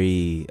just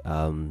very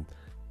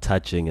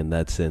touching in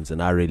that sense.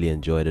 And I really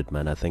enjoyed it,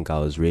 man. I think I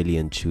was really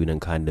in tune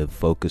and kind of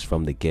focused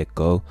from the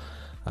get-go.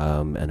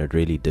 And it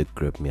really did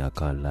grip me, I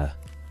can't lie.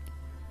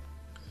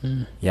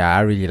 Yeah,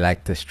 I really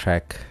like this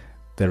track.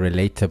 The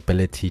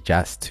relatability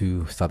just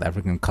to South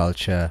African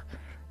culture,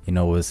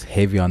 was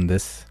heavy on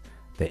this.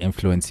 The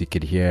influence you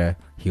could hear.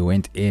 He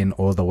went in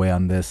all the way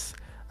on this.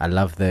 I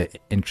love the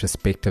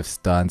introspective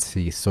stance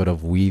he sort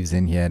of weaves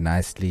in here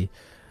nicely.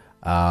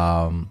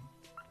 Yeah,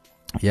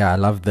 I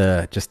love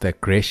the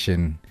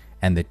aggression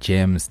and the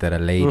gems that are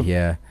laid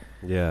here.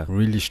 Yeah.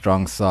 Really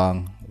strong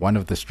song. One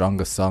of the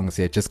strongest songs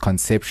here, just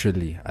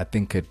conceptually. I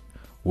think it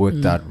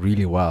worked out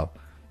really well,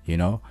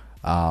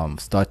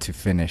 start to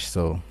finish.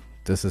 So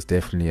this is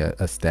definitely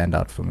a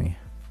standout for me.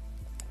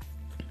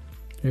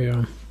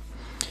 Yeah.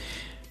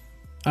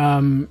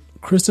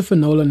 Christopher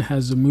Nolan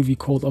has a movie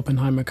called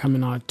Oppenheimer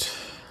coming out,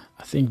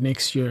 I think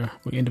next year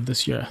or end of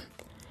this year.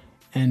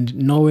 And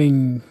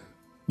knowing,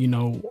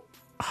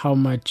 how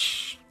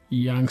much,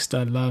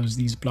 Youngster loves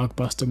these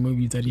blockbuster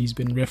movies that he's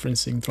been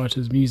referencing throughout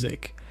his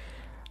music,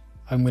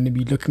 I'm going to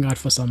be looking out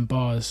for some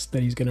bars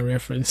that he's going to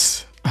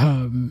reference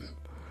when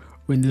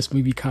this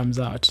movie comes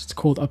out. It's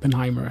called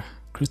Oppenheimer,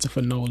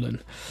 Christopher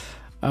Nolan.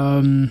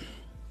 The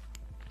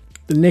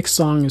next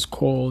song is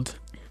called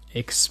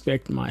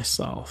Expect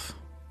Myself.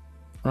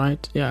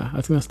 Right? Yeah,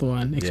 I think that's the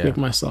one. Expect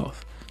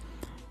Myself.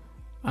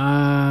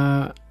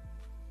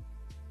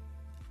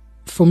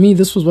 For me,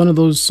 this was one of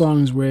those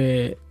songs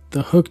where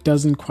the hook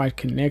doesn't quite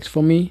connect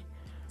for me,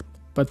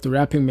 but the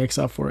rapping makes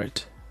up for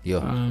it.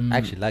 I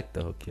actually like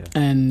the hook,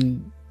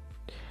 and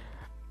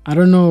I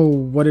don't know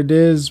what it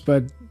is,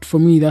 but for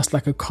me that's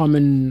like a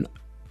common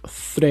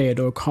thread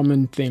or a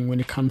common thing when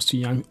it comes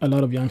to a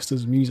lot of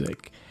youngsters'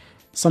 music.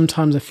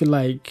 Sometimes I feel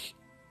like,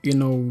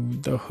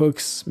 the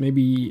hooks,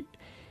 maybe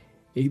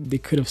they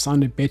could have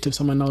sounded better if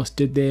someone else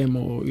did them,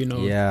 or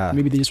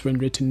maybe they just weren't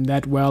written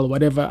that well or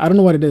whatever. I don't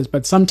know what it is,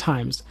 but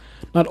sometimes,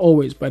 not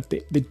always, but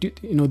they do,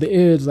 there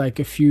is like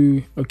a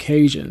few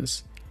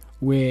occasions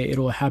where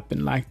it'll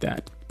happen like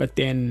that, but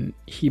then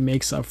he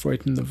makes up for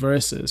it in the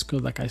verses,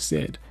 because like I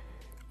said,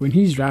 when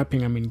he's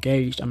rapping, I'm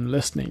engaged, I'm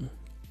listening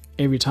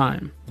every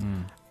time.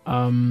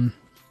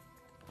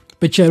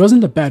 But yeah, it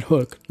wasn't a bad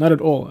hook, not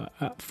at all,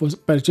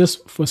 but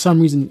just for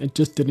some reason it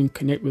just didn't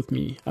connect with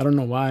me. I don't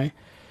know why.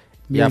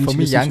 Maybe for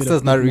me,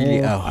 Youngster's not really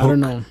a hook, I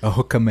don't know. a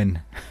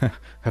hookerman,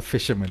 a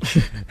fisherman.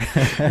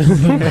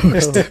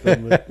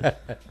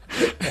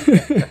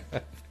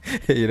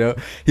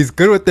 He's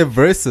good with the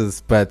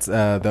verses, but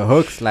the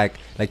hooks, like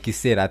you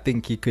said, I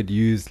think he could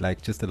use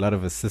like just a lot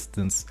of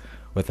assistance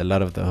with a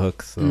lot of the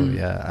hooks. So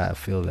I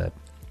feel that.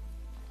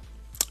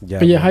 Yeah,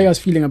 but how you guys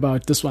feeling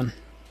about this one?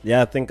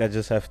 Yeah, I think I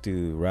just have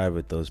to ride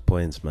with those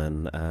points,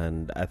 man.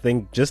 And I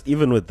think just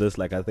even with this,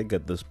 like I think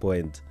at this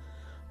point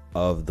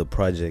of the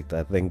project,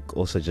 I think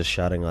also just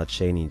shouting out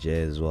Shani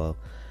J as well.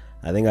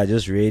 I think I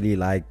just really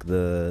like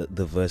the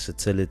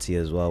versatility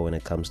as well when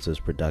it comes to his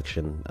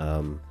production.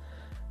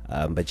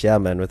 But yeah,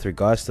 man, with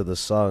regards to the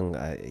song,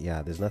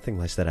 there's nothing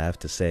much that I have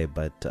to say.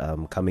 But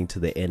coming to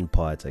the end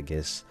part, I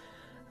guess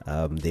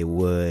there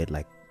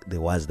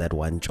was that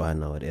one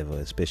chwana or whatever,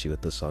 especially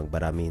with the song.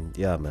 But I mean,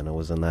 yeah, man, it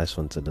was a nice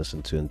one to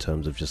listen to in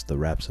terms of just the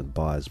raps and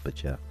bars.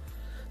 But yeah,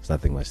 there's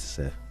nothing much to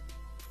say.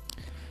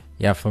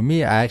 Yeah, for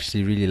me, I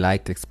actually really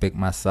liked Expect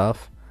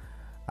Myself.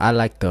 I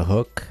liked the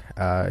hook.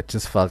 It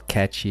just felt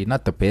catchy.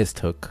 Not the best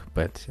hook,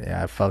 but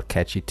yeah, it felt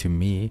catchy to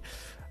me.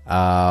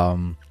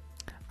 I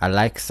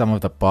like some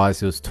of the bars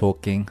he was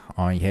talking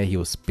on here. He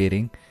was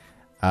spitting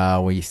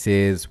where he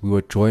says, "We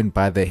were joined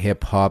by the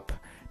hip hop.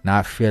 Now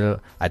I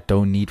feel I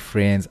don't need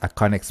friends. I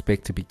can't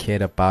expect to be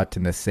cared about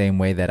in the same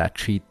way that I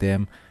treat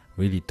them."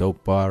 Really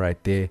dope bar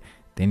right there.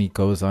 Then he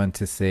goes on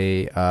to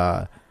say,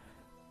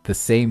 "The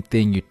same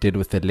thing you did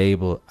with the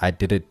label, I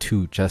did it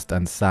too, just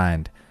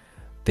unsigned.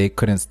 They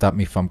couldn't stop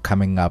me from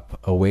coming up,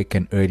 awake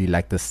and early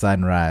like the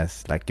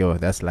sunrise." Like, yo,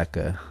 that's like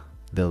a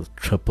little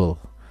triple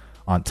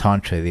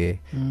entendre there.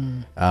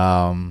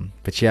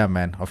 But yeah,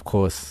 man, of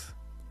course,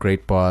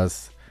 great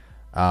bars.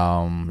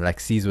 Like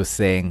C's was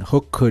saying,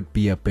 hook could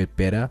be a bit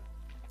better,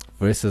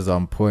 verses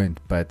on point,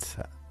 but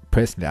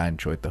personally I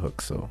enjoyed the hook,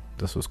 so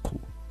this was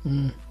cool.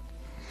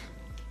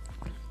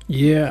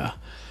 Yeah.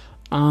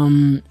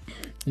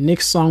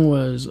 Next song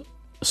was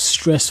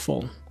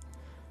Stressful.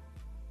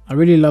 I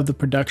really love the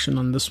production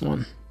on this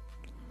one.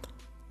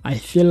 I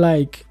feel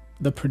like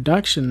the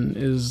production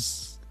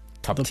is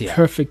Top the tier.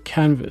 Perfect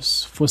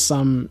canvas for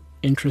some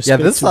introspective.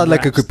 Yeah, this felt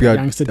like it could be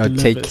on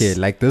Take Care.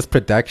 Like, this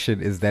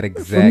production is that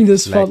exact. For me,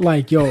 this felt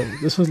like,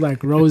 this was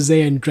like Rose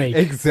and Drake.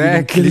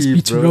 Exactly, This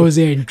beat bro. Rose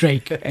and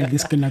Drake, and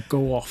this gonna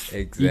go off.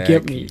 Exactly, you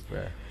get me?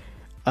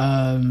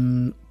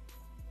 Bro.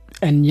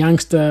 And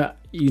Youngster,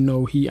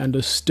 he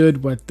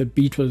understood what the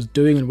beat was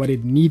doing and what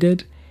it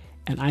needed,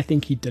 and I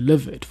think he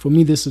delivered. For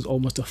me, this is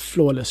almost a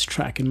flawless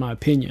track in my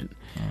opinion.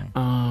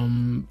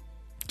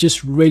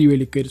 Just really,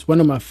 really good. It's one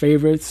of my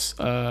favorites,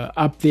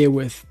 up there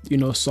with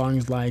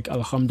songs like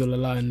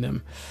Alhamdulillah and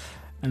them.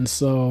 And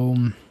so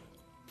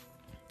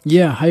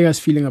how you guys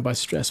feeling about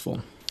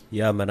Stressful?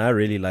 Yeah, man, I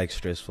really like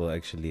Stressful,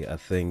 actually. I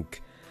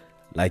think,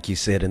 like you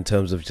said, in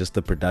terms of just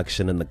the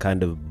production and the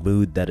kind of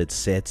mood that it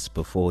sets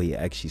before he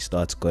actually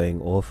starts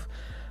going off,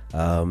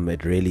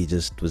 it really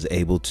just was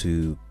able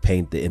to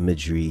paint the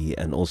imagery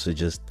and also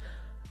just,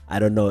 I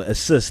don't know,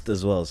 assist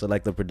as well. So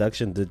like the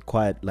production did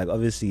quite, like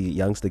obviously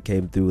Youngster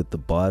came through with the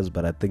bars,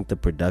 but I think the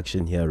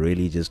production here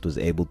really just was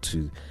able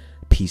to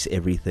piece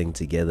everything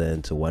together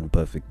into one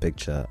perfect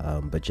picture.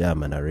 But yeah,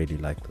 man, I really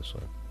like this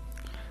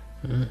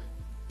one.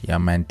 Yeah,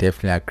 man,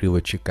 definitely agree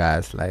with you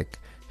guys. Like,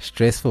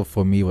 Stressful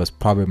for me was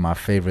probably my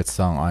favorite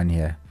song on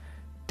here.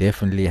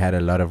 Definitely had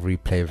a lot of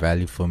replay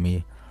value for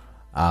me.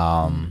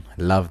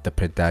 Love the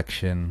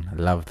production,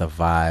 love the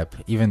vibe,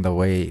 even the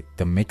way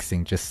the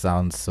mixing just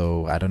sounds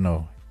so, I don't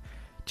know,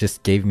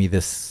 just gave me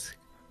this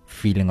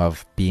feeling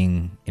of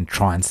being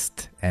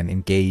entranced and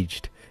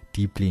engaged,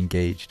 deeply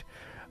engaged.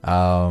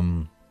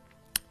 A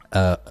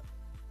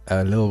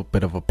little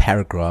bit of a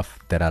paragraph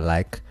that I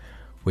like,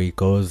 where he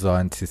goes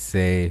on to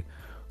say,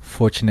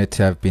 Fortunate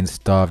to have been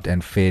starved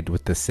and fed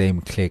with the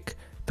same click.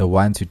 The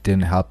ones who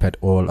didn't help at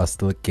all are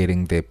still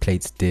getting their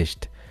plates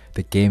dished.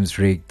 The game's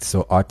rigged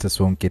so artists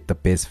won't get the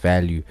best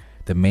value.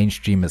 The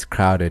mainstream is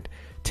crowded.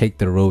 Take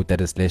the road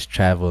that is less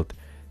traveled.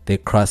 They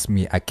crossed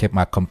me, I kept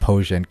my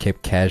composure and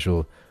kept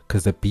casual.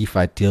 Cause the beef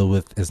I deal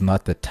with is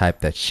not the type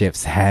that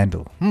chefs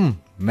handle.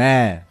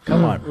 Man,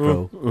 come on,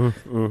 bro.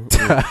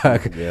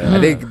 Yeah. I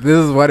think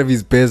this is one of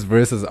his best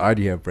verses out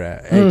here,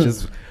 bruh. Hey,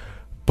 just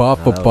bar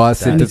for bar, And it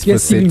sentence for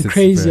gets even sentence.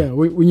 crazier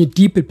bruh. when you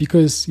deep it,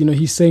 because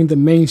he's saying the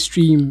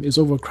mainstream is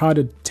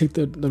overcrowded. Take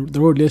the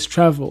road less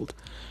traveled,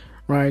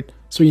 right?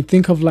 So you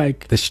think of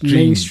like The stream,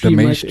 mainstream, the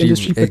right? mainstream,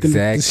 Industry, but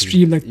exactly. the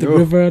stream, like the Yo.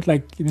 river,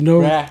 like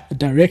Bruh. the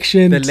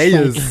direction, The it's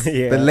layers, like,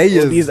 Yeah. the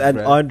layers. All these and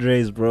bruh.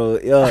 Andres, bro.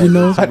 Yeah, You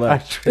know? too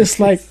much. it's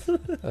like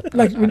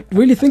when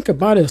really think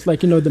about it. It's like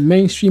the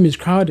mainstream is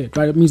crowded,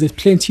 right? It means there's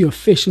plenty of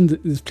fish, and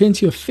there's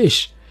plenty of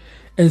fish,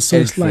 and so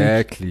it's like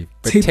Exactly.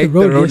 But take the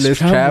road less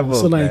traveled.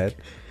 So like man.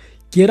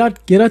 get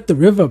out the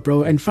river,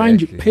 bro, and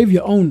Exactly. pave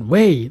your own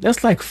way.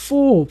 That's like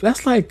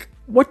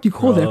what do you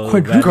call Bro,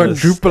 that? man, Quadruple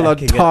just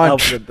stacking it up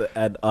entendre. with the-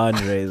 and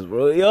Andres,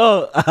 bro.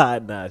 Yo,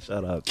 nah,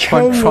 shut up.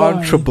 Come on,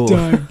 Quadrantrable.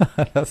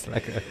 dog. That's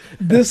like a,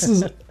 This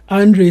is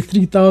Andre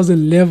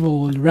 3000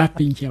 level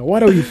rapping here.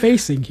 What are we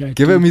facing here?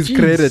 give him dude? his Jeez.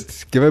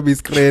 credit. Give him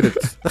his credit.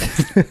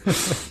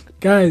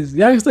 Guys,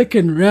 youngster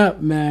can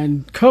rap,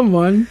 man. Come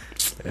on.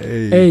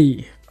 Hey.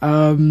 Hey,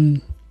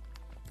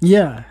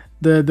 yeah,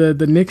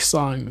 the next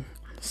song,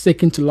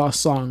 second to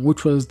last song,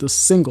 which was the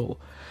single,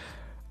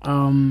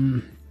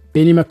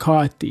 Benny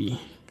McCarthy.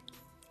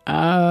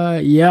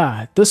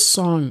 Yeah, this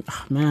song,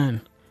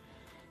 man,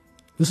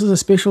 this is a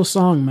special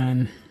song,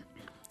 man,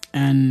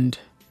 and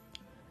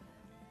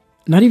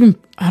not even,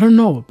 I don't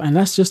know, and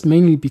that's just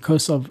mainly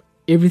because of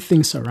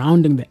everything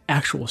surrounding the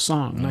actual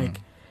song,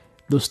 like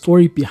the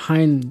story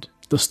behind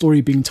the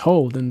story being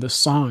told in the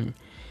song,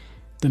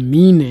 the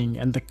meaning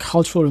and the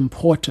cultural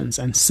importance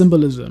and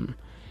symbolism.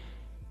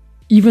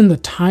 Even the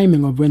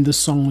timing of when this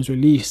song was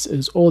released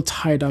is all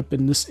tied up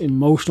in this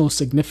emotional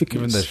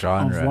significance Even the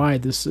genre. of why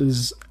this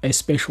is a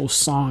special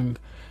song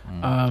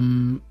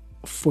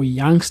for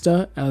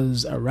Youngster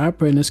as a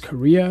rapper in his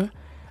career,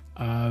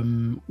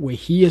 where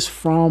he is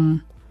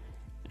from,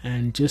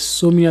 and just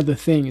so many other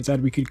things that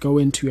we could go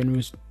into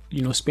and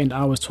spend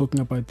hours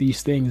talking about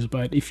these things.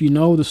 But if you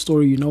know the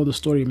story, you know the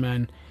story,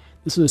 man.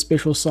 This is a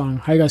special song.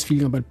 How you guys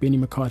feeling about Benny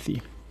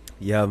McCarthy?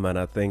 Yeah, man,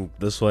 I think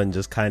this one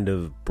just kind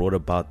of brought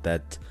about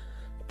that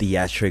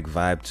theatric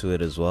vibe to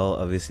it as well,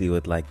 obviously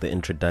with like the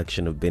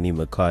introduction of Benny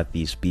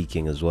McCarthy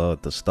speaking as well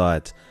at the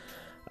start.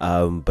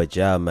 But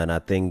yeah, man, I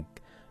think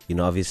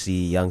obviously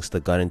Youngster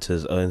got into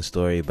his own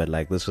story, but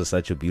like this was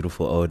such a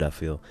beautiful ode, I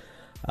feel,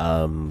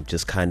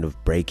 just kind of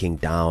breaking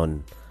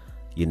down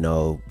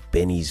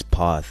Benny's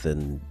path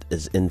and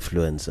his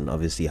influence, and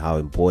obviously how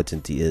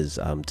important he is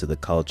to the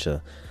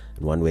culture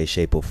in one way,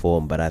 shape or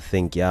form. But I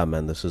think, yeah,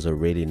 man, this was a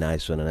really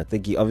nice one, and I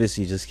think he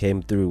obviously just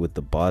came through with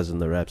the bars and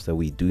the raps that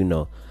we do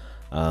know.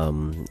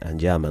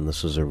 And yeah, man,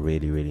 this was a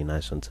really, really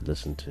nice one to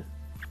listen to.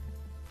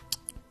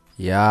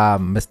 Yeah,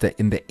 Mr.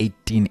 in the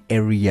 18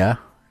 area.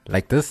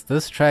 Like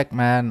this track,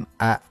 man,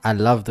 I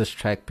love this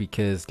track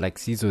because, like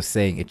Cesar was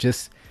saying, it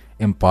just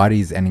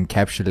embodies and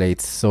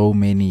encapsulates so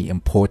many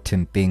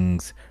important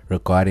things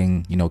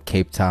regarding,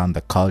 Cape Town,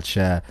 the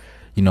culture,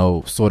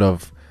 sort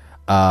of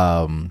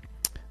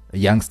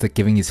Youngster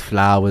giving his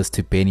flowers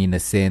to Benny in a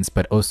sense,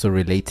 but also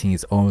relating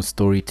his own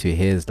story to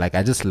his. Like,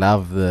 I just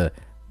love the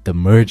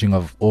merging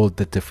of all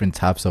the different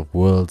types of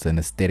worlds and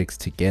aesthetics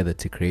together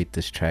to create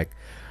this track.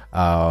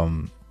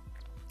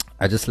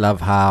 I just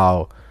love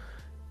how,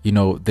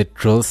 the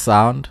drill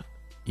sound,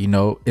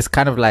 it's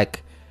kind of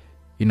like,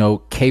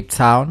 Cape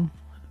Town,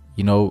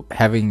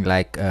 having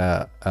like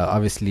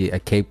obviously a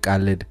Cape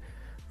Colored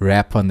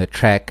rap on the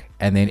track,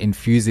 and then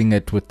infusing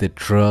it with the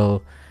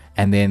drill,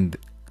 and then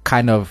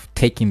kind of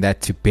taking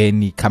that to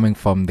Benny coming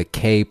from the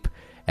Cape,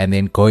 and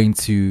then going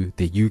to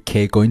the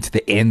UK, going to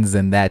the ends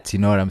and that, you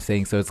know what I'm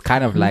saying? So it's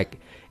kind of like,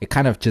 it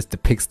kind of just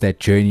depicts that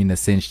journey in a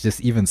sense,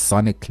 just even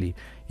sonically,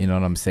 you know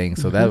what I'm saying?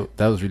 So that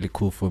was really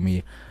cool for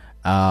me.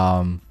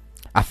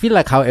 I feel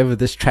like, however,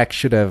 this track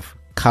should have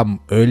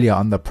come earlier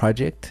on the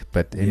project,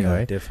 but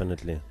anyway. Yeah,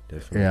 definitely.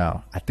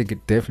 Yeah, I think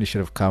it definitely should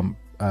have come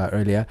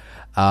earlier.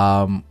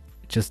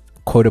 Just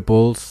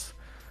quotables,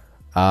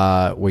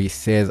 where he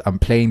says, I'm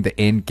playing the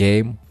end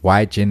game,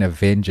 YGen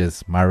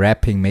Avengers, my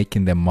rapping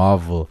making them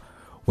marvel.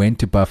 Went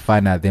to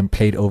Bafana, then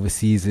played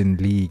overseas in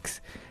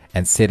leagues,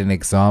 and set an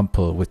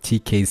example with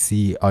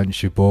TKC on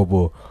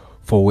Shibobo,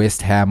 for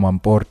West Ham on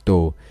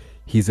Porto.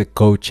 He's a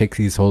coach, checks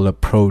his whole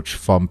approach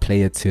from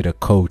player to the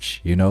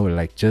coach,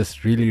 like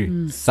just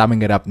really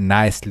summing it up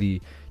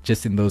nicely,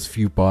 just in those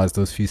few bars,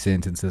 those few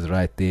sentences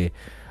right there.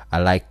 I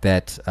like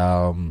that.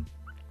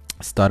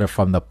 Started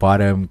from the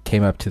bottom,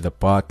 came up to the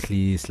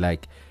Barclays,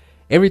 like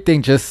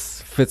everything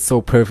just fits so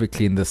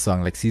perfectly in this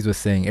song. Like Cesar was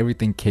saying,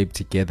 everything came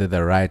together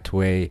the right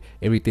way.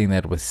 Everything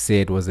that was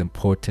said was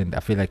important.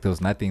 I feel like there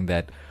was nothing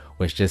that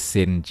was just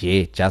said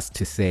just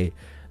to say.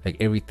 Like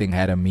everything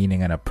had a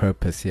meaning and a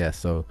purpose here.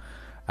 So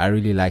I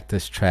really like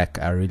this track.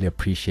 I really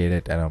appreciate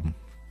it, and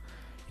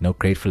I'm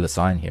grateful it's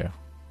on here,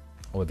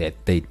 or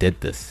that they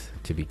did this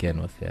to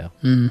begin with. Yeah.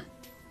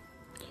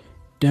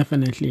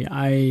 Definitely.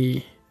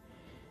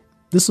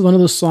 This is one of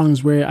those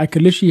songs where I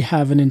could literally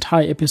have an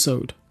entire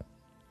episode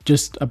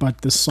just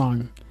about this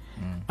song,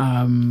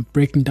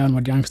 breaking down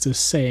what Youngsta's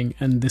saying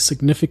and the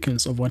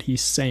significance of what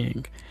he's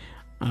saying.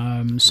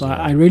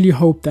 I really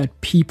hope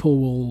that people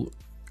will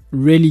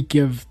really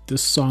give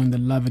this song the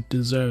love it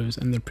deserves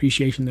and the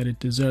appreciation that it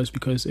deserves,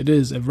 because it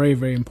is a very,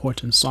 very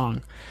important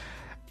song.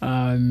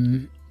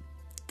 The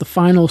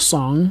final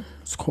song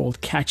is called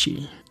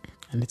Catchy,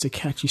 and it's a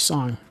catchy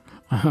song,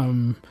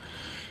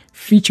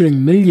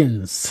 featuring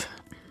Millions.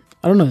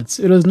 I don't know, it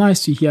was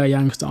nice to hear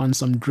Youngsta on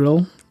some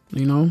drill,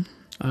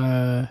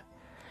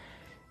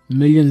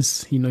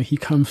 Millions, he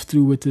comes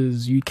through with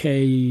his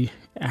UK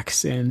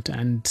accent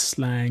and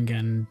slang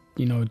and,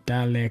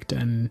 dialect,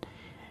 and,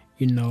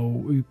 he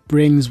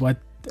brings what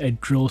a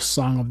drill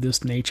song of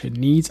this nature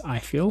needs, I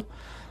feel.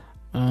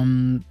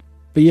 But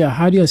yeah,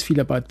 how do you guys feel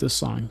about this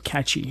song,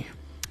 Catchy?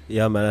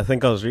 Yeah, man, I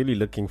think I was really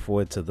looking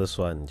forward to this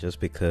one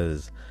just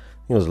because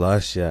it was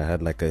last year I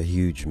had like a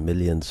huge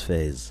Millions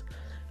phase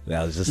where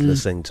I was just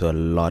listening to a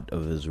lot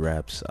of his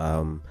raps.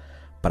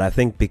 But I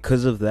think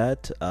because of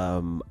that,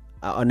 I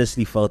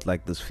honestly felt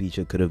like this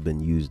feature could have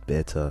been used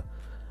better.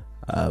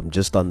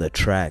 Just on the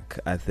track,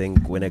 I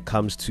think when it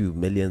comes to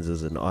Millions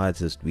as an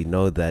artist, we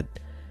know that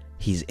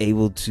he's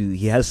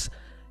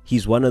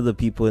one of the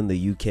people in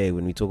the UK,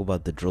 when we talk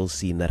about the drill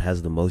scene, that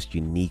has the most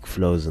unique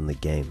flows in the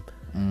game.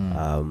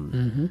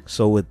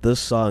 So with this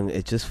song,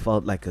 it just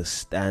felt like a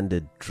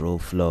standard drill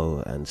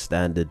flow and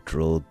standard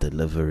drill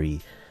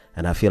delivery,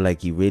 and I feel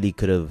like he really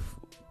could have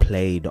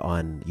played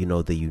on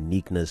the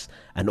uniqueness,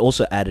 and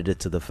also added it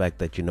to the fact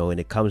that when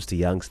it comes to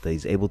Youngsta,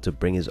 he's able to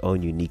bring his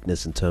own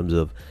uniqueness in terms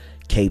of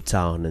Cape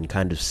Town and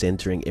kind of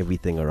centering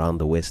everything around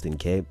the Western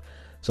Cape.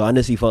 So I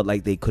honestly felt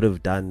like they could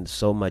have done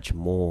so much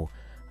more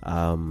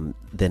than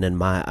in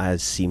my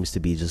eyes seems to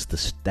be just the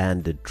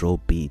standard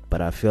drill beat.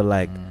 But I feel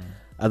like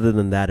other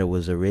than that, it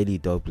was a really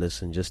dope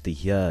listen just to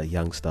hear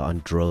Youngsta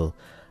on drill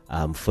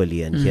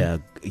fully, and hear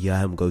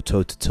him go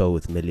toe to toe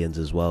with Millions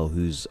as well,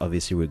 who's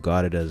obviously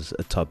regarded as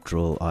a top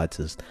drill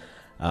artist.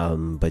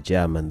 But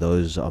yeah, man,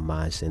 those are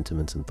my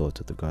sentiments and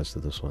thoughts with regards to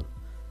this one.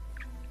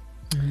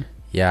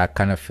 Yeah, I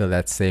kind of feel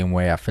that same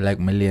way. I feel like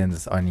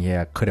Millions on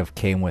here could have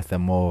came with a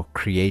more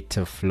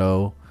creative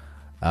flow.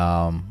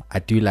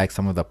 I do like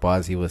some of the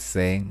bars he was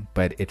saying,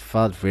 but it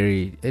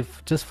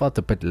just felt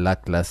a bit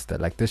lackluster.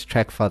 Like, this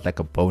track felt like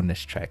a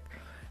bonus track.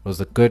 It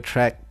was a good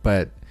track,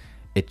 but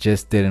it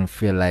just didn't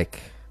feel like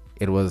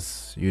it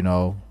was,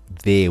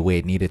 there where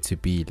it needed to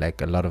be,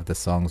 like a lot of the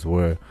songs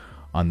were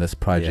on this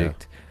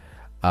project.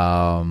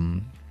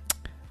 I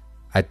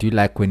do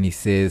like when he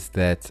says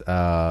that,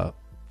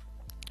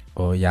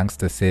 or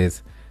Youngsta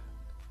says,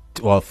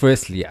 well,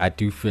 firstly, I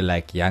do feel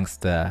like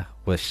Youngsta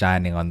was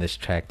shining on this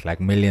track. Like,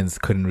 Millions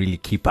couldn't really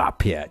keep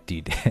up here,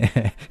 dude.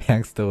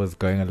 Youngsta was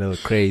going a little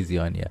crazy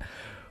on here.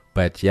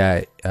 But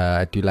yeah,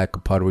 I do like a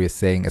part where you're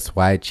saying it's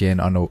YGN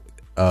on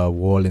a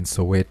wall in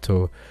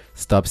Soweto.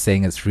 Stop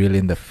saying it's real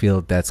in the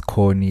field. That's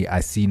corny. I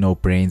see no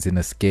brains in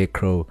a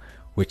scarecrow,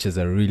 which is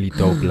a really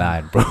dope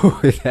line, bro.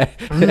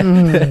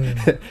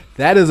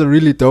 That is a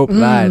really dope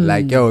line.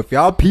 Like, yo, if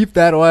y'all peep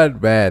that one,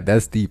 man,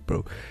 that's deep,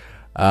 bro.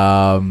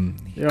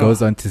 He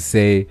goes on to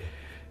say,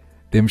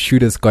 them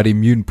shooters got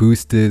immune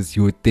boosters.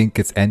 You would think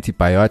it's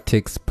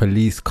antibiotics.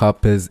 Police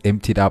coppers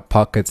emptied out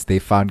pockets. They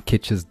found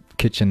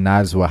kitchen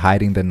knives, were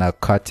hiding the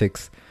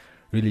narcotics.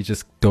 Really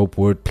just dope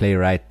wordplay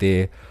right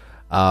there.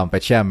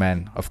 But yeah,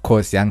 man, of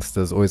course,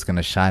 Youngsta's always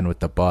gonna shine with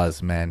the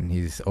bars, man.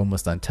 He's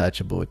almost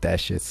untouchable with that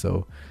shit.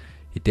 So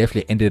he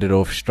definitely ended it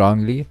off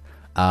strongly.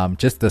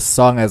 Just the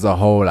song as a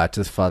whole, I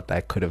just felt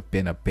that could have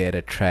been a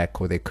better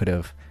track, or they could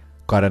have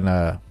gotten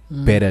a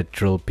better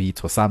drill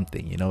beat or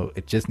something.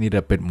 It just needed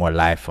a bit more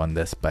life on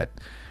this, but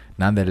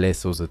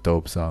nonetheless, it was a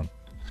dope song.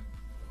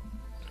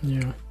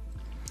 Yeah.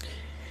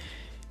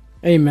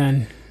 Hey,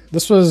 man,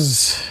 this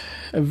was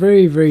a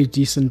very, very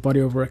decent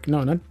body of work.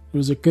 No, it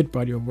was a good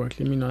body of work.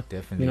 Let me not,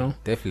 definitely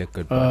a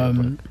good body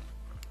of work.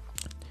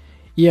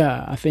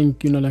 Yeah, I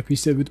think, like we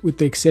said, with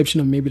the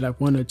exception of maybe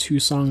like one or two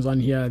songs on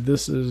here,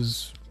 this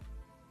is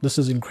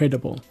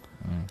incredible.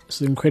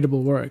 It's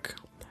incredible work.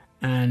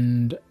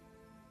 And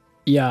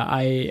yeah,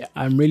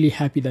 I'm really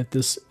happy that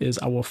this is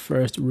our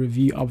first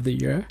review of the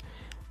year.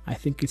 I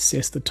think it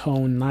sets the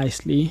tone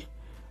nicely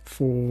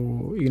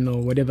for,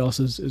 whatever else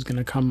is going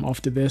to come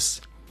after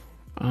this.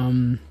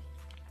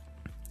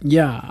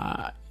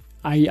 Yeah,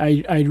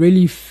 I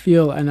really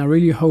feel and I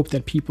really hope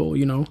that people,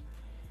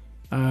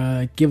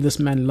 give this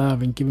man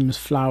love and give him his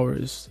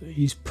flowers.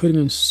 He's putting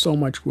in so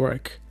much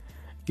work.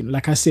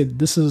 Like I said,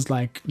 this is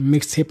like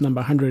mixtape number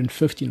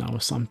 150 now or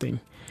something.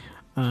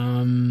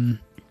 And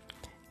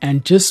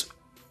just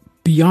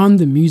beyond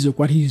the music,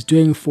 what he's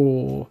doing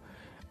for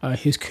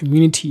his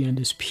community and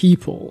his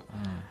people,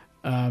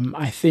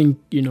 I think,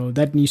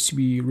 that needs to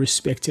be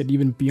respected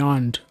even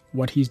beyond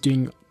what he's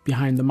doing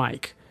behind the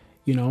mic,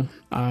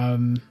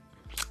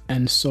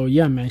 And so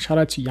yeah, man, shout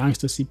out to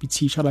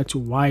YoungstaCPT, shout out to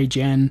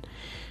YGen,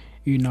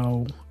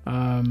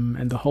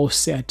 and the whole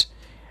set.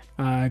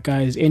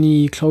 Guys,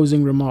 any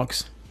closing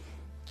remarks?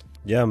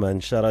 Yeah, man.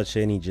 Shout out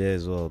Shani J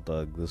as well,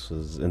 dog. This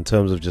was, in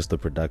terms of just the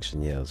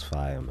production, yeah, it was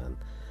fire, man.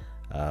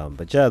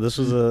 But yeah, this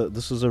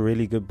was a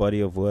really good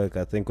body of work.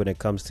 I think when it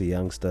comes to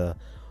Youngsta,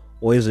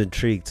 always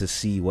intrigued to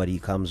see what he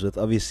comes with.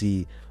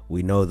 Obviously,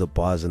 we know the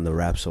bars and the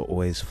raps are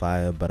always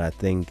fire, but I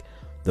think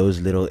those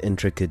little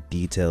intricate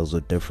details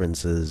or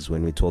differences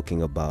when we're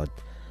talking about,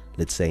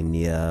 let's say,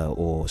 Nia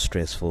or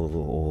Stressful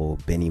or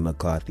Benny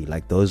McCarthy,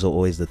 like those are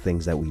always the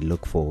things that we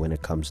look for when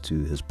it comes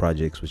to his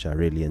projects, which I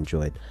really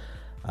enjoyed.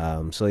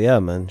 So yeah,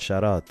 man,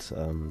 shout out.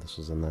 This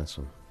was a nice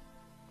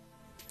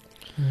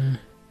one.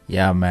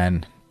 Yeah,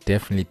 man,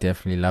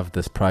 definitely love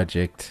this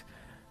project.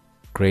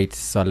 Great,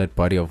 solid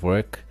body of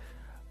work.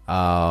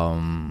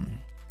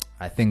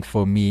 I think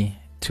for me,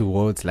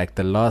 towards like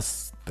the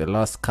last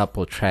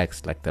couple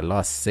tracks, like the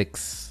last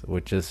 6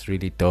 were just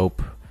really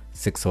dope.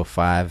 6 or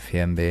 5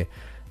 here and there,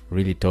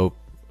 really dope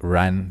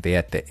run there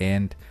at the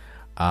end.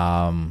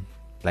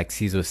 Like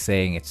C's was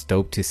saying, it's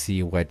dope to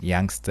see what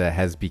Youngsta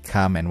has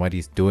become and what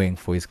he's doing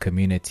for his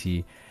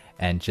community,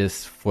 and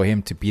just for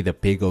him to be the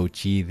big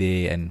OG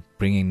there and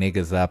bringing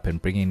niggas up and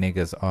bringing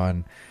niggas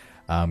on,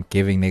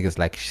 giving niggas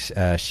like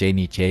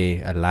Shani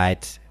J a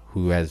light,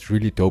 who has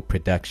really dope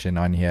production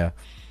on here.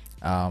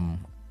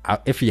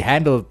 If he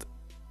handled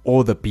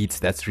all the beats,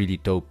 that's really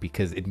dope,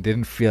 because it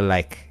didn't feel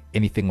like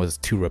anything was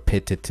too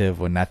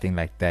repetitive or nothing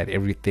like that.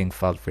 Everything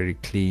felt very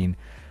clean,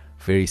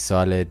 very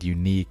solid,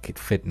 unique. It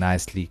fit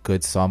nicely,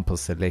 good sample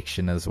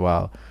selection as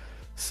well.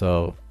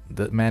 So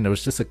man, it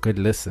was just a good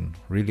listen,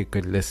 really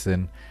good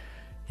listen.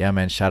 Yeah,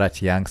 man, shout out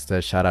to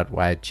Youngsta, shout out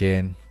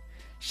YGen,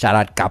 shout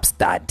out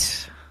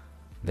Kapstad.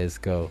 Let's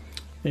go.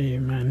 Hey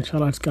man,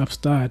 shout out to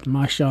Kapstad,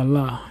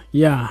 mashallah.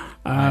 Yeah,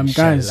 Mashallah.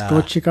 Guys,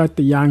 go check out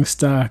the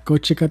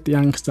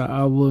Youngsta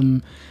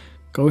album.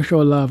 Go show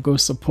love, go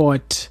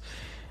support.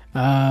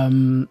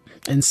 And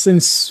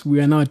since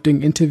we are now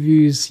doing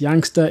interviews,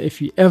 Youngsta,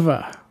 if you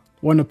ever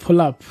want to pull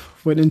up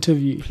for an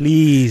interview,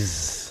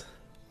 Please,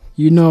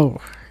 hit me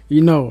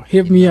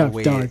up,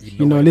 dog.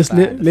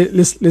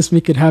 Let's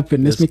make it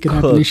happen. Let's make it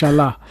happen,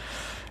 inshallah.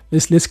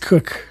 Let's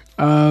cook.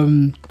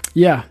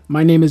 Yeah,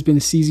 my name has been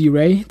CZ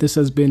Ray. This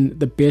has been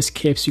the Best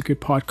Kept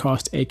Secret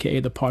Podcast, aka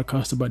the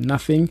podcast about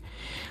nothing.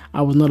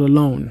 I was not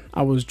alone.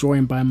 I was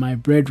joined by my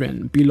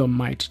brethren, Bilo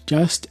Might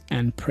Just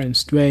and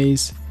Prince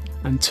Dways.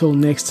 Until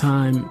next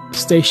time,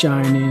 stay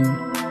shining.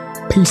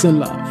 Peace and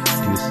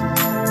love.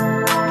 excuses.